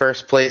see that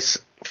first place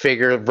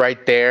figure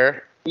right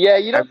there. Yeah,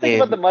 you don't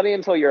think about the money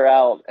until you're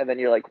out, and then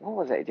you're like, what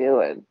was I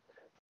doing?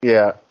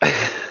 Yeah.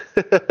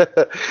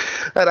 That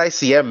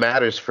ICM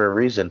matters for a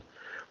reason.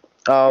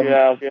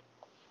 Yeah.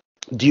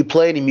 Do you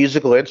play any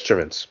musical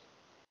instruments?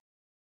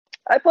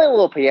 I play a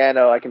little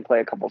piano. I can play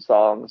a couple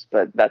songs,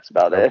 but that's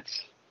about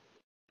it.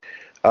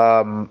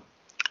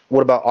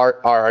 What about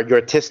art? Are you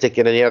artistic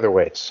in any other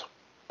ways?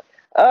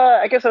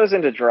 I guess I was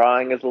into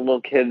drawing as a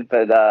little kid,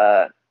 but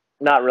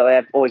not really.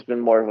 I've always been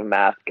more of a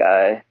math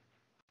guy.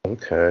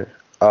 Okay.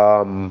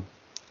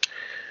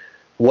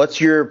 What's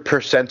your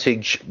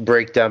percentage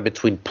breakdown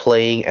between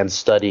playing and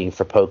studying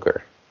for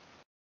poker?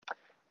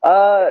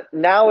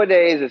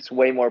 Nowadays it's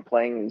way more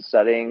playing than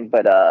studying,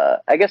 but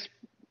I guess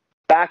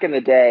back in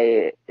the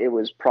day it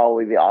was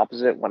probably the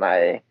opposite. When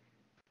I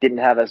didn't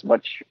have as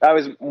much, I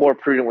was more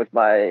prudent with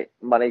my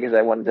money because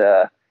I wanted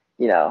to,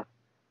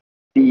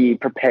 be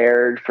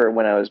prepared for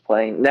when I was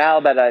playing. Now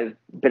that I've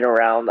been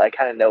around, I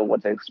kind of know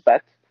what to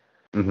expect.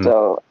 Mm-hmm.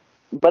 So,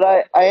 but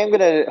I am going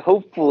to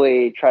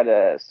hopefully try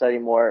to study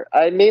more.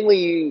 I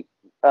mainly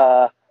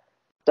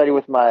study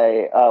with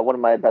my one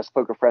of my best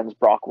poker friends,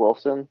 Brock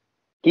Wilson.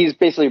 He's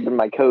basically been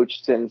my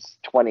coach since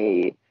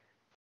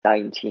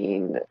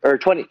 2019 or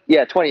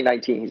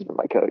 2019. He's been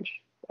my coach.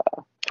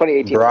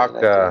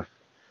 2018.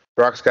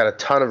 Brock's got a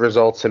ton of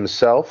results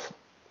himself.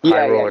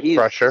 Yeah, he's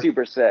crusher.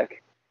 Super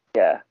sick.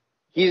 Yeah,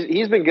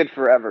 he's been good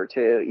forever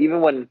too.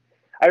 Even when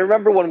I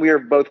remember when we were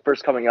both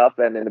first coming up,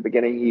 and in the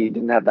beginning he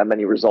didn't have that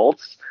many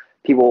results.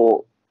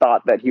 People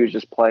thought that he was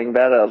just playing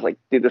bad. I was like,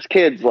 dude, this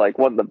kid's like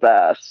one of the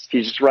best.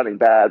 He's just running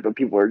bad, but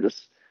people are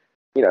just,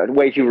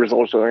 way too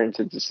results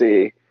oriented to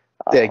see.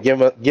 Yeah,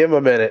 give him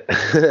a minute.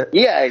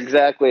 Yeah,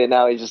 exactly. And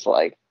now he's just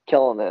like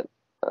killing it.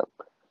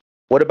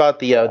 What about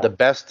the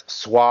best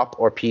swap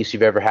or piece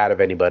you've ever had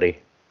of anybody?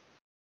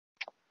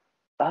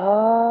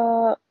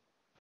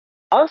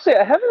 Honestly,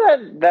 I haven't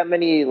had that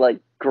many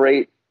like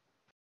great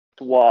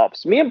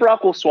swaps. Me and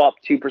Brock will swap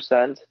 2%,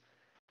 and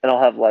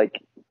I'll have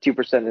like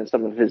 2% in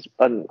some of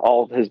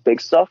all of his big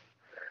stuff.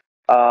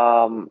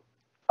 I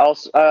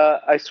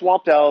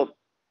swapped out.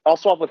 I'll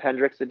swap with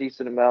Hendricks a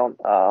decent amount.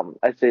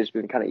 I'd say it's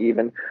been kind of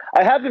even.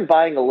 I have been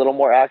buying a little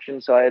more action,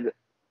 so I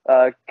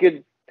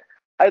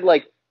had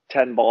like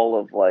 10 ball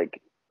of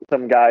like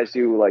some guys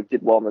who like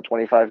did well in the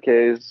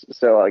 25Ks.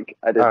 So like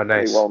I did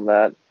pretty well in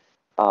that.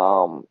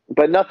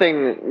 But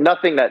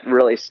nothing that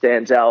really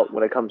stands out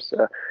when it comes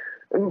to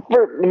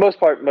For the most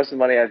part, most of the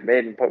money I've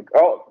made in poker,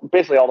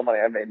 basically all the money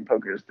I've made in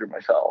poker is through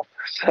myself.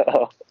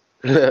 So,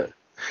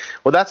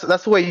 well, that's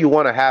the way you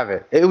want to have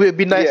it. It would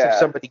be nice if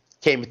somebody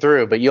came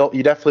through, but you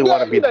definitely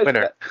want to be the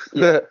winner.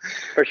 Yeah,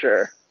 for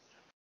sure.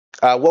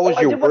 What was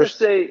your worst?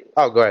 Go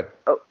ahead.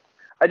 Oh,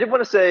 I did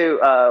want to say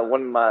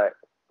one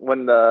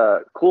of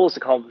the coolest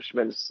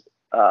accomplishments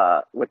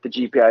with the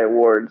GPI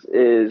awards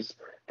is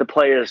the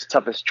player's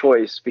toughest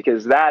choice,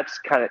 because that's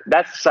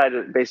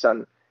decided based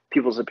on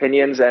people's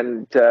opinions,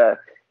 and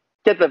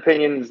get the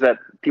opinions that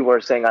people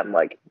are saying on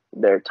like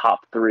their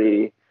top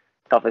 3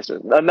 toughest,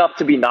 enough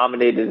to be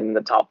nominated in the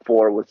top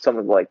 4 with some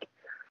of like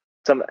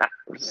some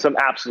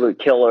absolute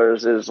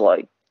killers is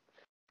like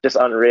just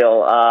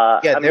unreal.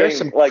 There's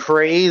some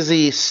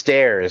crazy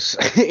stares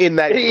in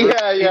that group.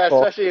 Yeah,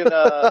 especially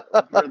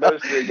for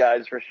those 3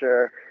 guys for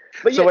sure.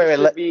 But so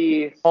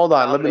wait, hold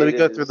on. Let me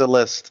go through the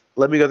list.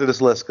 Let me go through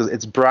this list, because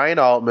it's Brian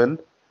Altman,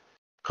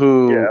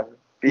 who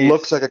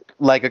looks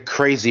like a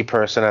crazy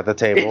person at the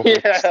table.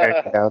 Nicest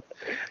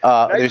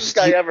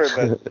guy ever,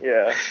 but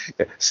yeah.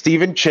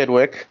 Stephen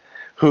Chidwick,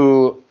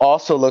 who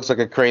also looks like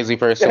a crazy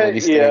person when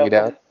he's staring you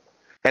down.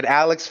 And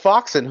Alex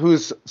Foxen,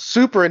 who's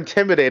super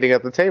intimidating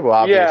at the table,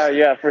 obviously.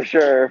 Yeah, for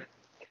sure.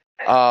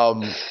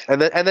 And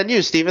then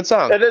you, Steven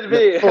Song. And then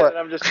me, and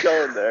I'm just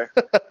going there.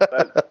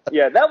 But,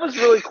 yeah, that was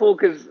really cool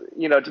because,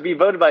 to be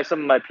voted by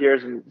some of my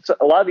peers, and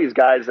a lot of these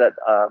guys that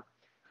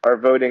are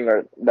voting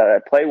or that I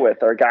play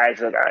with are guys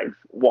that I've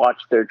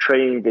watched their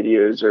training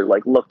videos or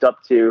like looked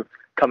up to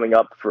coming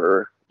up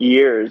for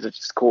years. It's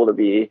just cool to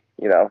be,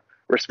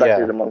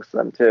 respected amongst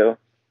them too.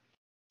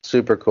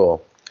 Super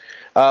cool.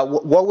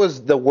 What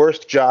was the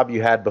worst job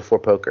you had before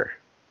poker?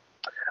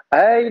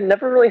 I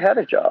never really had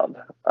a job.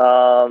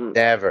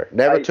 Never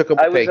took a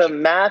I paycheck. was a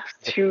math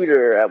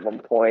tutor at one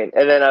point,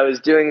 and then I was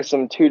doing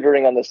some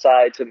tutoring on the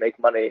side to make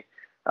money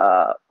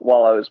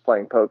while I was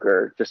playing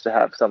poker, just to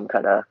have some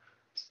kind of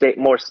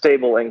more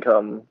stable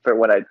income for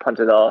when I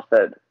punted off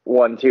at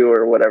 1-2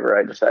 or whatever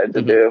I decided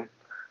to do.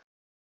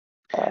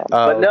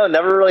 But no,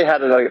 never really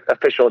had an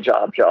official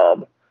job.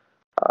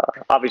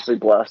 Obviously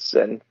blessed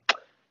and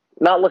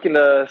not looking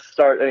to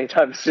start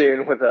anytime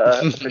soon with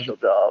an official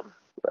job.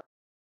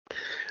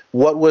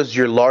 What was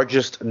your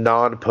largest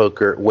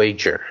non-poker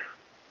wager?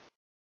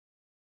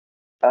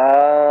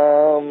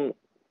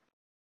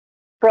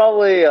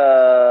 Probably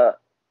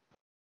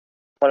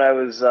when I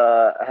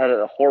had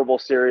a horrible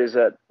series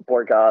at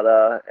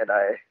Borgata, and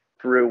I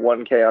threw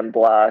 1K on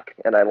black,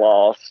 and I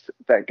lost,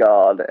 thank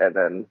God. And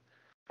then,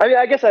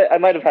 I guess I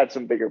might have had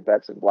some bigger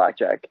bets in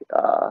blackjack,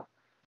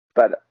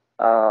 but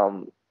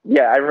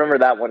yeah, I remember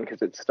that one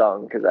because it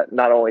stung. Because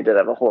not only did I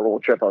have a horrible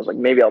trip, I was like,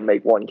 maybe I'll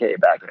make 1K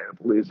back, and I ended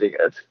up losing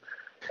it.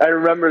 I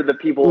remember the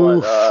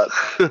people at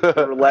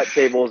the roulette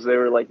tables, they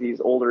were like these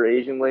older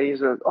Asian ladies.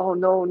 They're like, oh,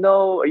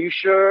 no, are you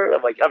sure?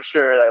 I'm like, I'm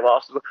sure. And I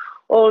lost.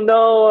 Oh,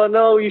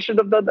 no, you should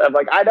have done that. I'm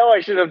like, I know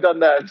I should have done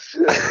that.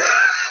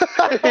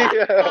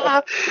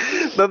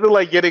 Nothing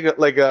like getting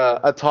like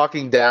a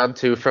talking down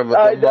to from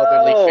a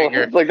motherly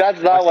figure. Like,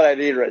 that's not what I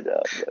need right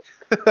now.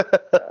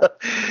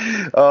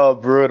 Oh,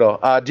 brutal.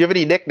 Do you have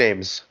any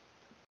nicknames?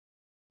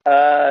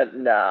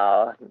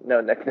 No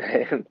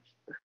nicknames.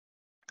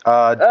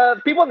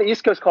 People on the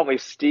East Coast call me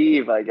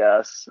Steve, I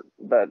guess,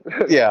 but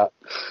yeah,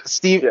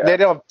 Steve. Yeah. They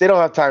don't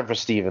have time for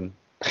Steven.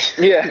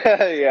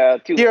 Yeah.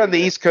 Here on the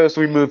East Coast,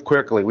 we move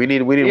quickly. We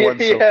need one.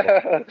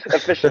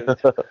 Efficient.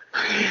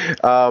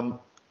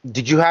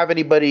 Did you have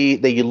anybody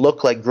that you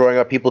look like growing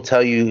up? People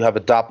tell you have a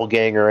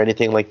doppelganger or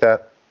anything like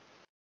that?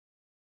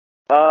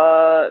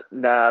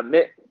 Nah.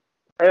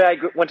 I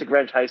went to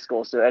Greenwich High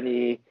School, so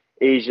any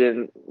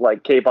Asian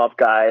like K-pop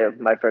guy,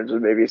 my friends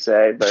would maybe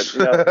say, but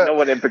no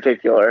one in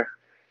particular.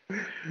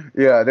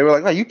 Yeah, they were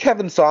like, "Are you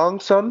Kevin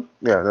Song's son?"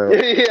 Yeah,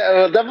 yeah.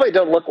 Well, definitely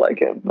don't look like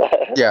him.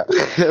 Yeah,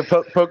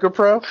 Poker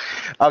Pro.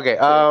 Okay.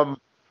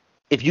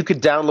 If you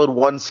could download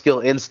one skill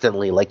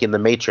instantly, like in the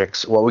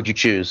Matrix, what would you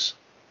choose?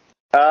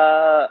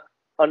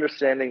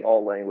 Understanding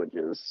all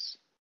languages.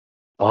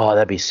 Oh,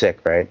 that'd be sick,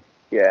 right?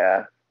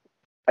 Yeah,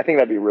 I think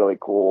that'd be really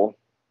cool.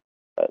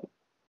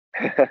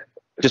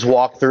 Just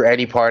walk through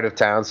any part of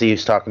town, see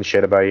who's talking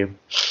shit about you.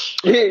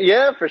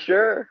 Yeah, for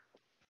sure.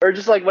 Or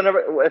just like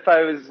if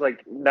I was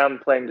like now I'm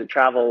planning to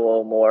travel a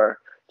little more,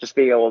 just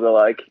being able to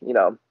like,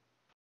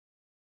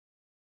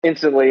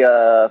 instantly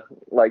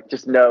like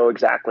just know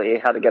exactly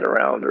how to get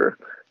around or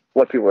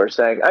what people are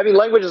saying. I mean,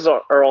 languages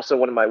are also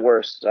one of my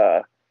worst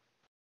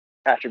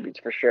attributes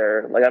for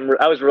sure. Like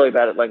I was really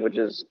bad at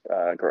languages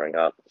growing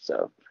up,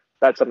 so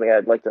that's something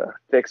I'd like to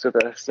fix with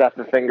a snap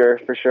of the finger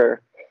for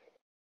sure.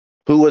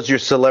 Who was your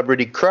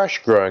celebrity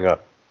crush growing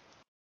up?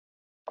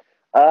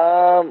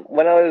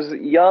 When I was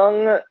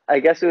young, I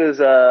guess it was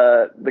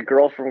the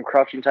girl from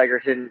Crouching Tiger,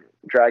 Hidden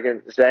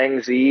Dragon,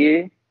 Zhang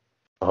Zi.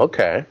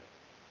 Okay.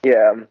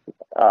 Yeah.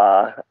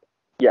 I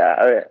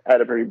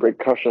had a pretty big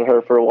crush on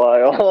her for a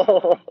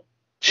while.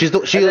 She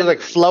was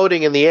like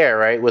floating in the air,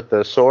 right, with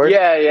the sword?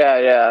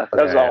 Yeah.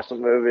 That was an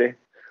awesome movie.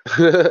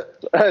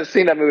 I've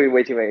seen that movie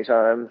way too many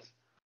times.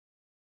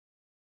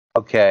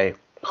 Okay.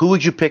 Who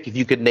would you pick if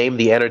you could name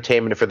the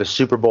entertainment for the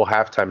Super Bowl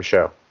halftime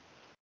show?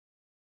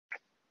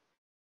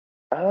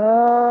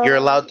 You're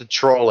allowed to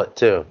troll it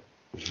too.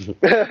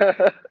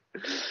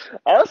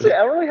 Honestly,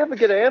 I don't really have a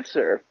good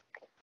answer.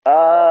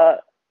 I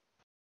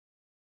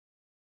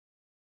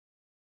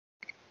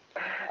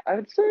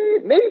would say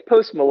maybe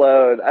Post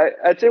Malone.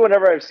 I'd say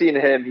whenever I've seen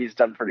him, he's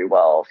done pretty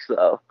well.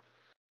 So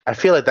I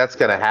feel like that's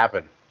gonna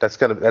happen.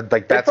 That's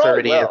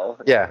already will.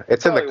 Yeah,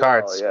 it's in the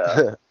cards.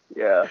 Will,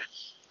 yeah.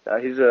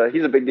 He's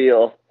a big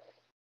deal.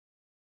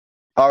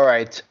 All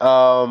right.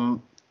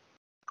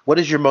 What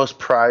is your most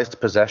prized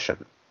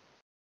possession?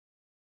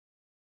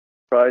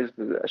 Prized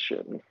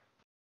possession.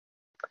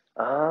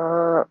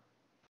 Yeah,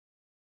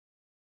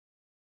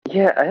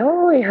 I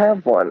don't really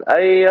have one.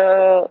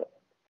 I'd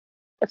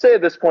say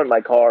at this point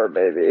my car,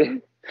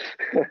 maybe.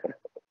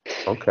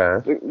 Okay.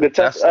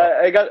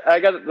 I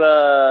got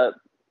the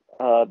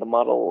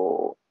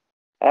Model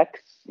X.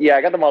 Yeah,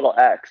 I got the Model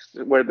X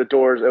where the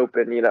doors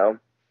open.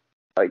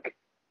 Like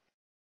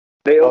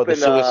they open the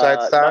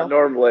suicide style. Not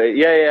normally.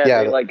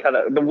 Yeah. They like kind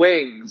of the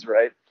wings,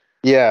 right?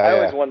 Yeah. I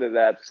always wanted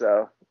that.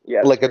 So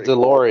yeah, like a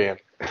DeLorean.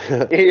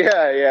 Cool.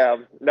 Yeah.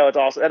 No, it's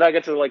awesome, and I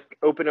get to like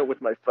open it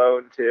with my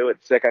phone too.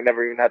 It's sick. I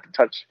never even had to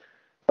touch,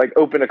 like,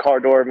 open a car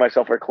door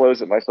myself or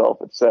close it myself.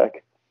 It's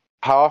sick.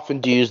 How often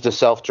do you use the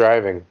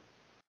self-driving?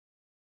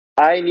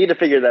 I need to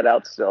figure that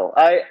out still.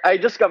 I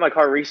just got my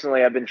car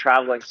recently. I've been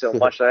traveling so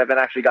much that I haven't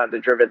actually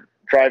gotten to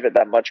drive it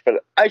that much.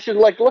 But I should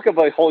look up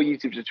a whole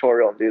YouTube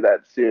tutorial and do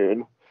that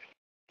soon.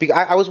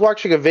 I was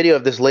watching a video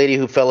of this lady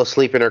who fell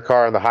asleep in her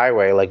car on the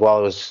highway, like while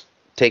I was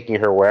taking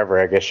her wherever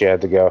I guess she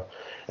had to go.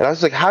 And I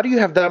was like, how do you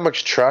have that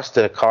much trust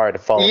in a car to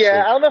fall asleep?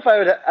 Yeah, I don't know if I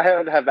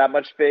would have that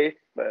much faith,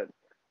 but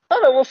I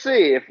don't know. We'll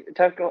see. If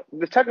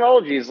the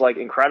technology is like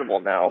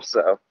incredible now,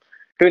 so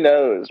who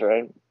knows,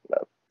 right?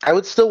 But I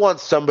would still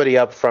want somebody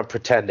up front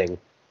pretending.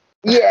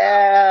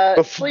 Yeah,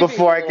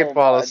 before I can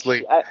fall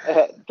asleep.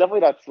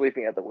 Definitely not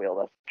sleeping at the wheel.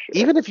 That's for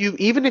sure.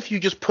 Even if you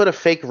just put a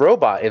fake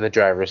robot in the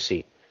driver's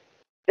seat.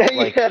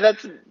 Like, yeah,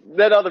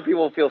 then other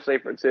people feel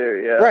safer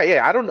too. Yeah. Right.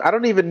 Yeah. I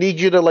don't even need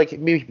you to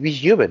be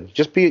human.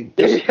 Just don't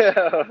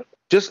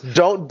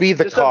be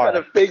the just car. Some kind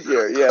of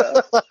figure.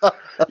 Yeah.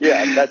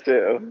 Yeah, that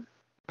too.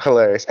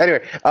 Hilarious.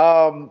 Anyway,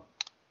 are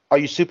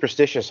you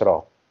superstitious at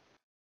all?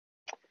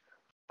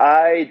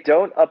 I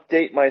don't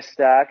update my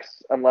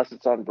stacks unless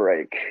it's on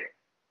break.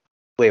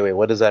 Wait.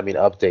 What does that mean?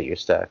 Update your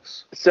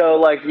stacks?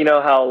 So, you know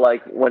how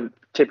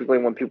typically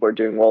when people are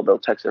doing well, they'll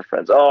text their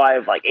friends, "Oh, I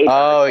have 800."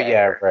 Oh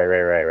yeah,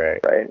 right.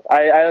 Right.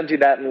 I don't do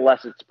that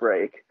unless it's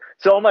break.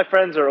 So all my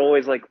friends are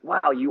always like,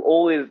 "Wow, you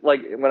always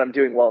when I'm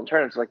doing well in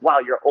tournaments, like, wow,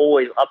 you're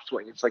always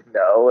upswing." It's like,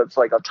 no, it's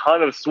like a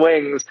ton of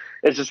swings.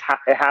 It's just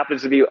it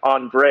happens to be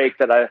on break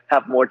that I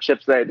have more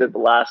chips than I did the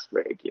last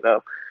break.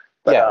 But,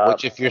 yeah,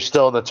 which if you're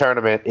still in the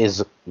tournament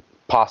is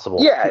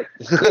possible. Yeah.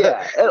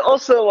 And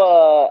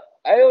also,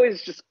 I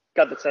always just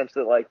got the sense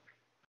that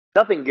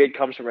nothing good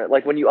comes from it.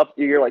 Like when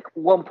you're like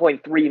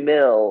 1.3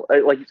 mil.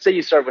 Like say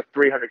you start with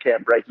 300K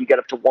on break, you get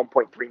up to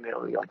 1.3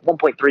 mil. You're like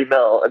 1.3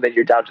 mil, and then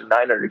you're down to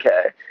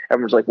 900K.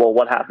 Everyone's like, well,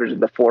 what happens in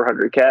the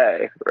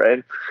 400K,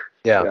 right?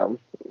 Yeah.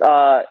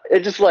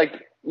 It's just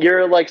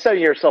you're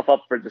setting yourself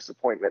up for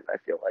disappointment. I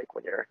feel like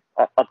when you're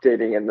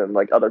updating, and then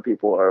other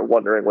people are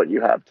wondering what you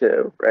have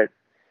too, right?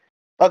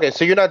 Okay,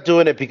 so you're not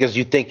doing it because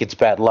you think it's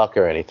bad luck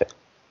or anything.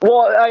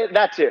 Well,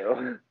 that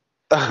too.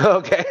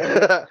 Okay.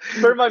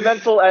 For my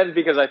mental end,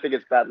 because I think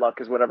it's bad luck,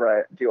 because whenever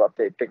I do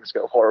update, things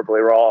go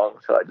horribly wrong,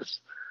 so I just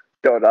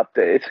don't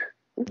update.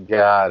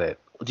 Got it.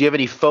 Do you have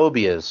any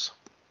phobias?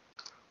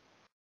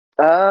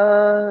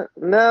 No,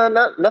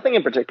 nothing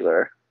in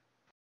particular.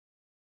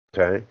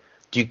 Okay.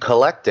 Do you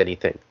collect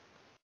anything?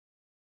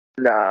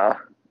 Nah.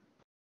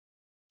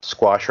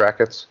 Squash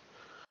rackets?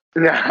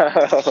 No.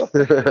 None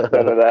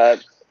of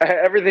that.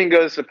 Everything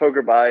goes to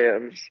poker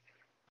buy-ins.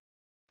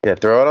 Yeah,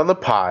 throw it on the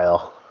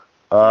pile.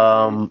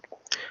 Now,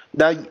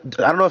 I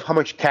don't know how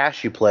much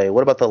cash you play.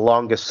 What about the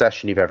longest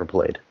session you've ever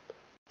played?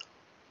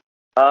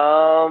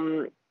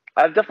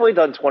 I've definitely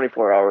done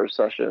 24-hour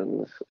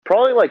sessions.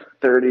 Probably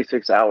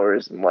 36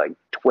 hours in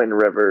Twin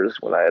Rivers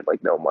when I had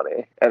no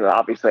money, and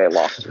obviously I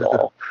lost it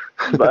all.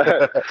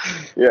 But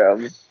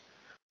yeah,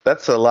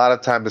 that's a lot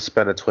of time to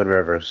spend at Twin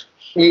Rivers.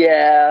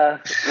 Yeah,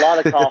 a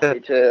lot of coffee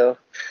too.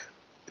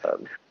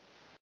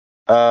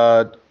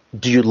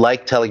 Do you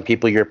like telling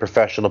people you're a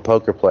professional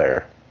poker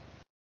player?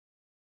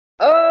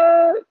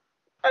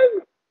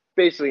 I'm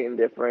basically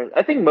indifferent.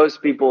 I think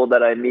most people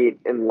that I meet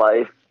in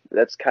life,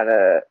 that's kind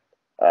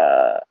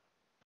of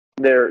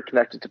they're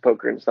connected to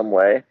poker in some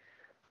way.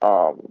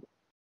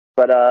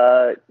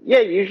 But yeah,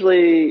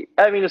 usually,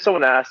 I mean, if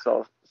someone asks,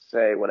 I'll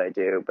say what I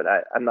do, but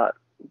I'm not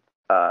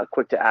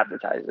quick to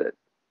advertise it.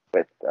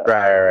 With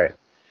right.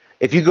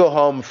 If you go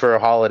home for a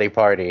holiday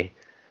party,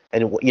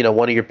 and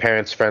one of your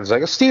parents' friends is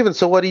like, Steven,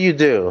 so what do you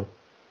do?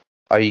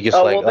 Are you just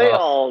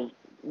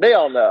they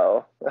all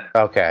know.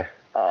 Okay.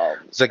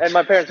 And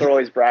my parents are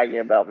always bragging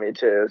about me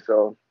too.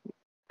 So,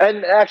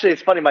 and actually,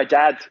 it's funny. My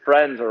dad's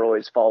friends are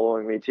always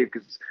following me too,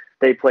 because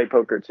they play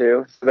poker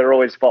too. So they're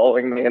always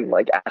following me and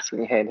like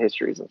asking hand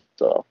histories and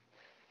stuff.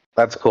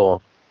 That's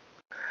cool.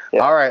 Yeah.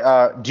 All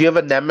right. Do you have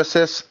a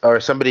nemesis or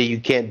somebody you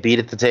can't beat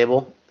at the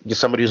table?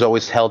 Just somebody who's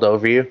always held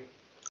over you?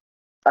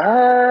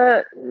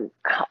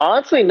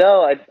 Honestly,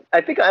 no.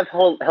 I think I've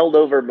held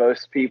over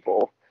most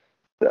people.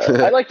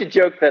 So I like to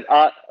joke that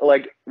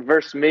like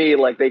versus me,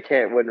 like they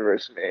can't win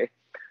versus me.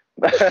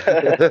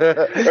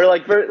 Or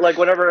like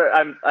whenever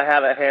I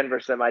have a hand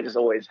versus them, I just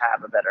always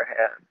have a better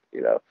hand,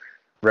 you know.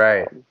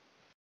 Right.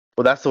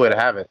 Well, that's the way to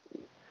have it.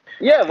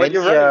 Yeah, when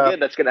you're running good,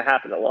 that's going to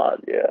happen a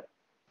lot. Yeah.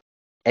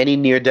 Any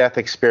near-death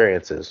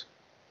experiences?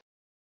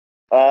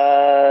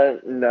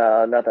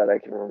 No, not that I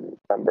can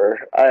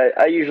remember.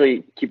 I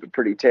usually keep it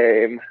pretty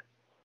tame.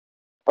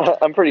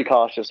 I'm pretty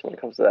cautious when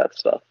it comes to that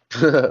stuff.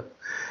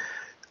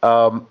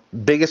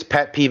 Biggest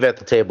pet peeve at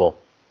the table?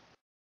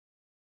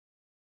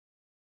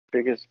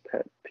 Biggest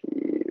pet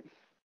peeve.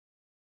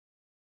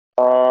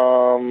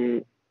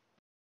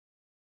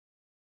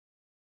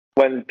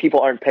 When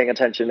people aren't paying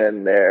attention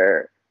and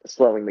they're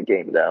slowing the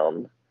game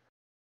down.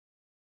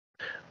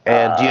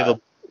 And do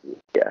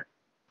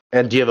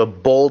you have a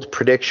bold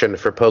prediction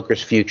for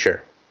poker's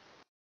future?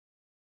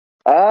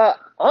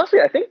 Honestly,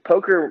 I think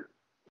poker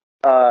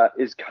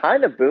is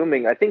kind of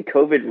booming. I think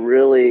COVID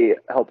really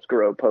helped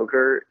grow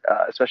poker,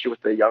 especially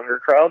with the younger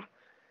crowd.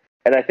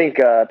 And I think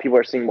people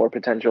are seeing more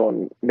potential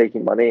in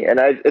making money. And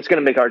it's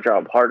going to make our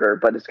job harder,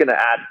 but it's going to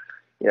add,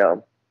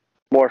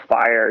 more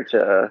fire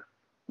to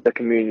the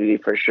community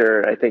for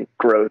sure. I think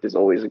growth is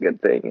always a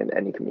good thing in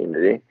any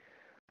community.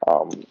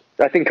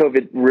 I think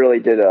COVID really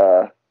did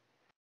a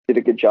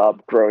good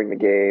job growing the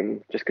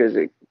game, just because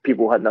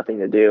people had nothing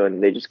to do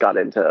and they just got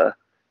into,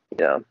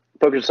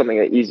 poker is something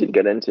that's easy to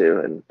get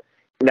into. And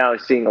now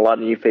seeing a lot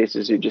of new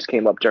faces who just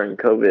came up during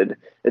COVID,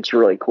 it's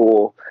really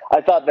cool. I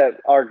thought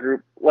that our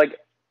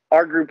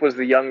group was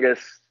the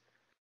youngest,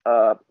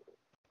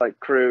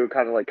 crew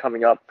kind of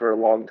coming up for a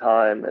long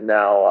time. And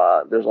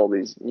now there's all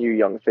these new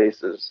young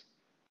faces.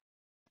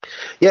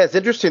 Yeah, it's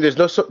interesting.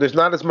 There's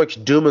not as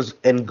much doom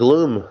and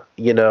gloom,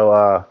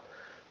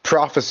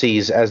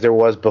 prophecies as there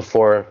was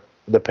before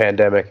the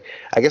pandemic.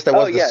 I guess that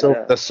was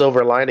the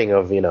silver lining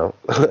of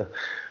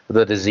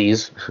the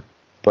disease.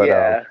 But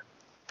yeah,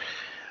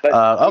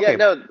 okay.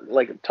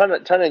 Ton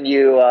of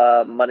new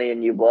money and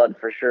new blood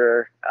for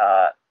sure.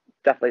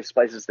 Definitely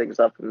spices things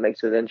up and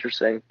makes it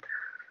interesting.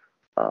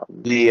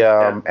 We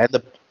end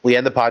the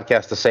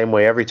podcast the same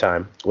way every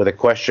time, with a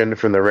question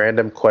from the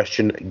random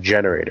question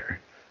generator.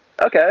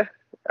 Okay.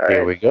 All right.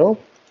 Here we go.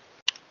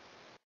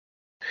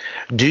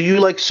 Do you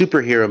like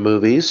superhero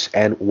movies,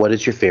 and what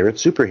is your favorite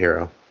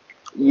superhero?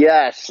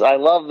 Yes, I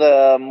love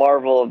the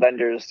Marvel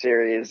Avengers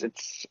series.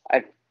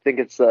 I think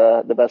it's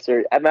the best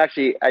series. I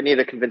need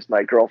to convince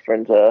my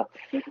girlfriend to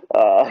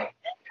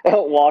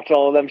watch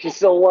all of them. She's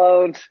still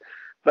alone.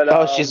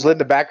 But she's in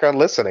the background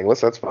listening.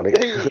 Listen, that's funny.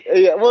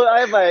 Yeah, well, I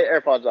have my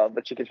AirPods on,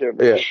 but she can hear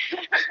me. Yeah.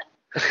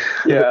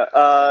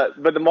 Yeah,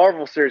 but the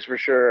Marvel series for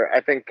sure.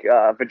 I think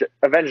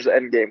Avengers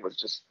Endgame was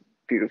just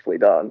beautifully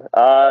done.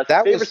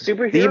 That was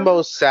the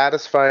most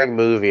satisfying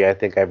movie I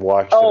think I've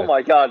watched. Oh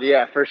my god,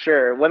 yeah, for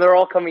sure. When they're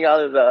all coming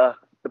out of the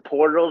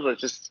portals,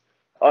 it's just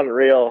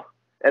unreal.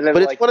 And then,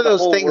 but it's one of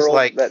those things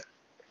that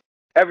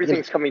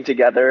everything's coming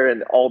together,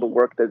 and all the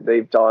work that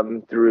they've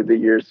done through the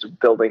years of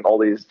building all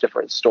these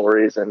different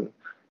stories and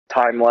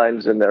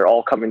timelines, and they're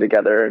all coming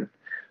together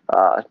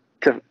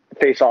to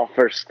face off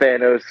versus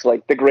Thanos,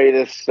 like the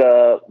greatest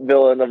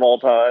villain of all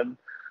time.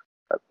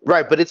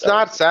 Right, but it's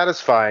not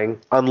satisfying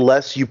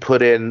unless you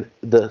put in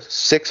the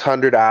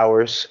 600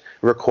 hours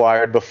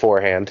required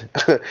beforehand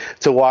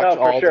to watch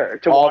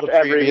watch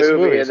every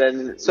movie and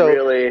then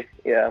really,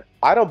 yeah.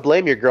 I don't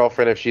blame your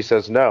girlfriend if she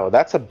says no.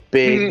 That's a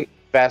big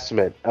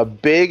investment. A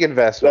big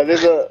investment. That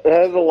is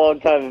a long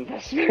time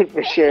investment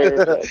for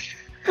sure.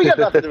 We got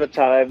nothing but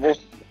time. We'll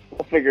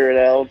figure it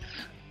out.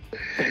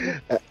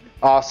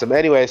 Awesome.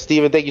 Anyway,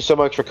 Steven, thank you so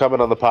much for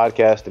coming on the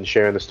podcast and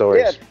sharing the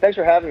stories. Yeah, thanks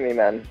for having me,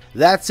 man.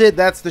 That's it.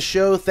 That's the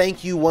show.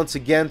 Thank you once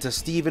again to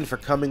Steven for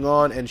coming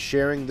on and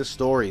sharing the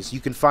stories. You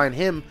can find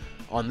him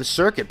on the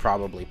circuit,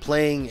 probably,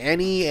 playing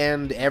any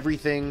and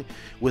everything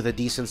with a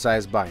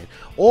decent-sized buy-in.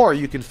 Or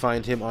you can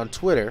find him on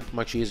Twitter,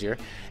 much easier,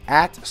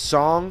 at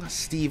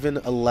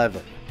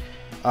SongSteven11.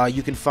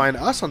 You can find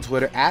us on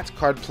Twitter at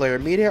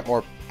CardPlayerMedia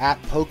or at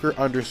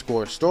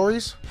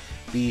poker_stories.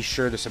 Be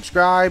sure to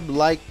subscribe,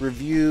 like,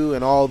 review,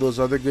 and all those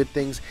other good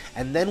things.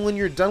 And then when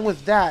you're done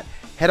with that,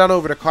 head on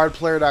over to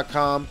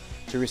cardplayer.com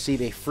to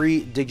receive a free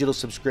digital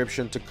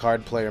subscription to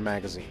Card Player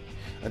magazine.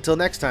 Until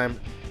next time,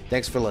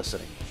 thanks for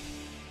listening.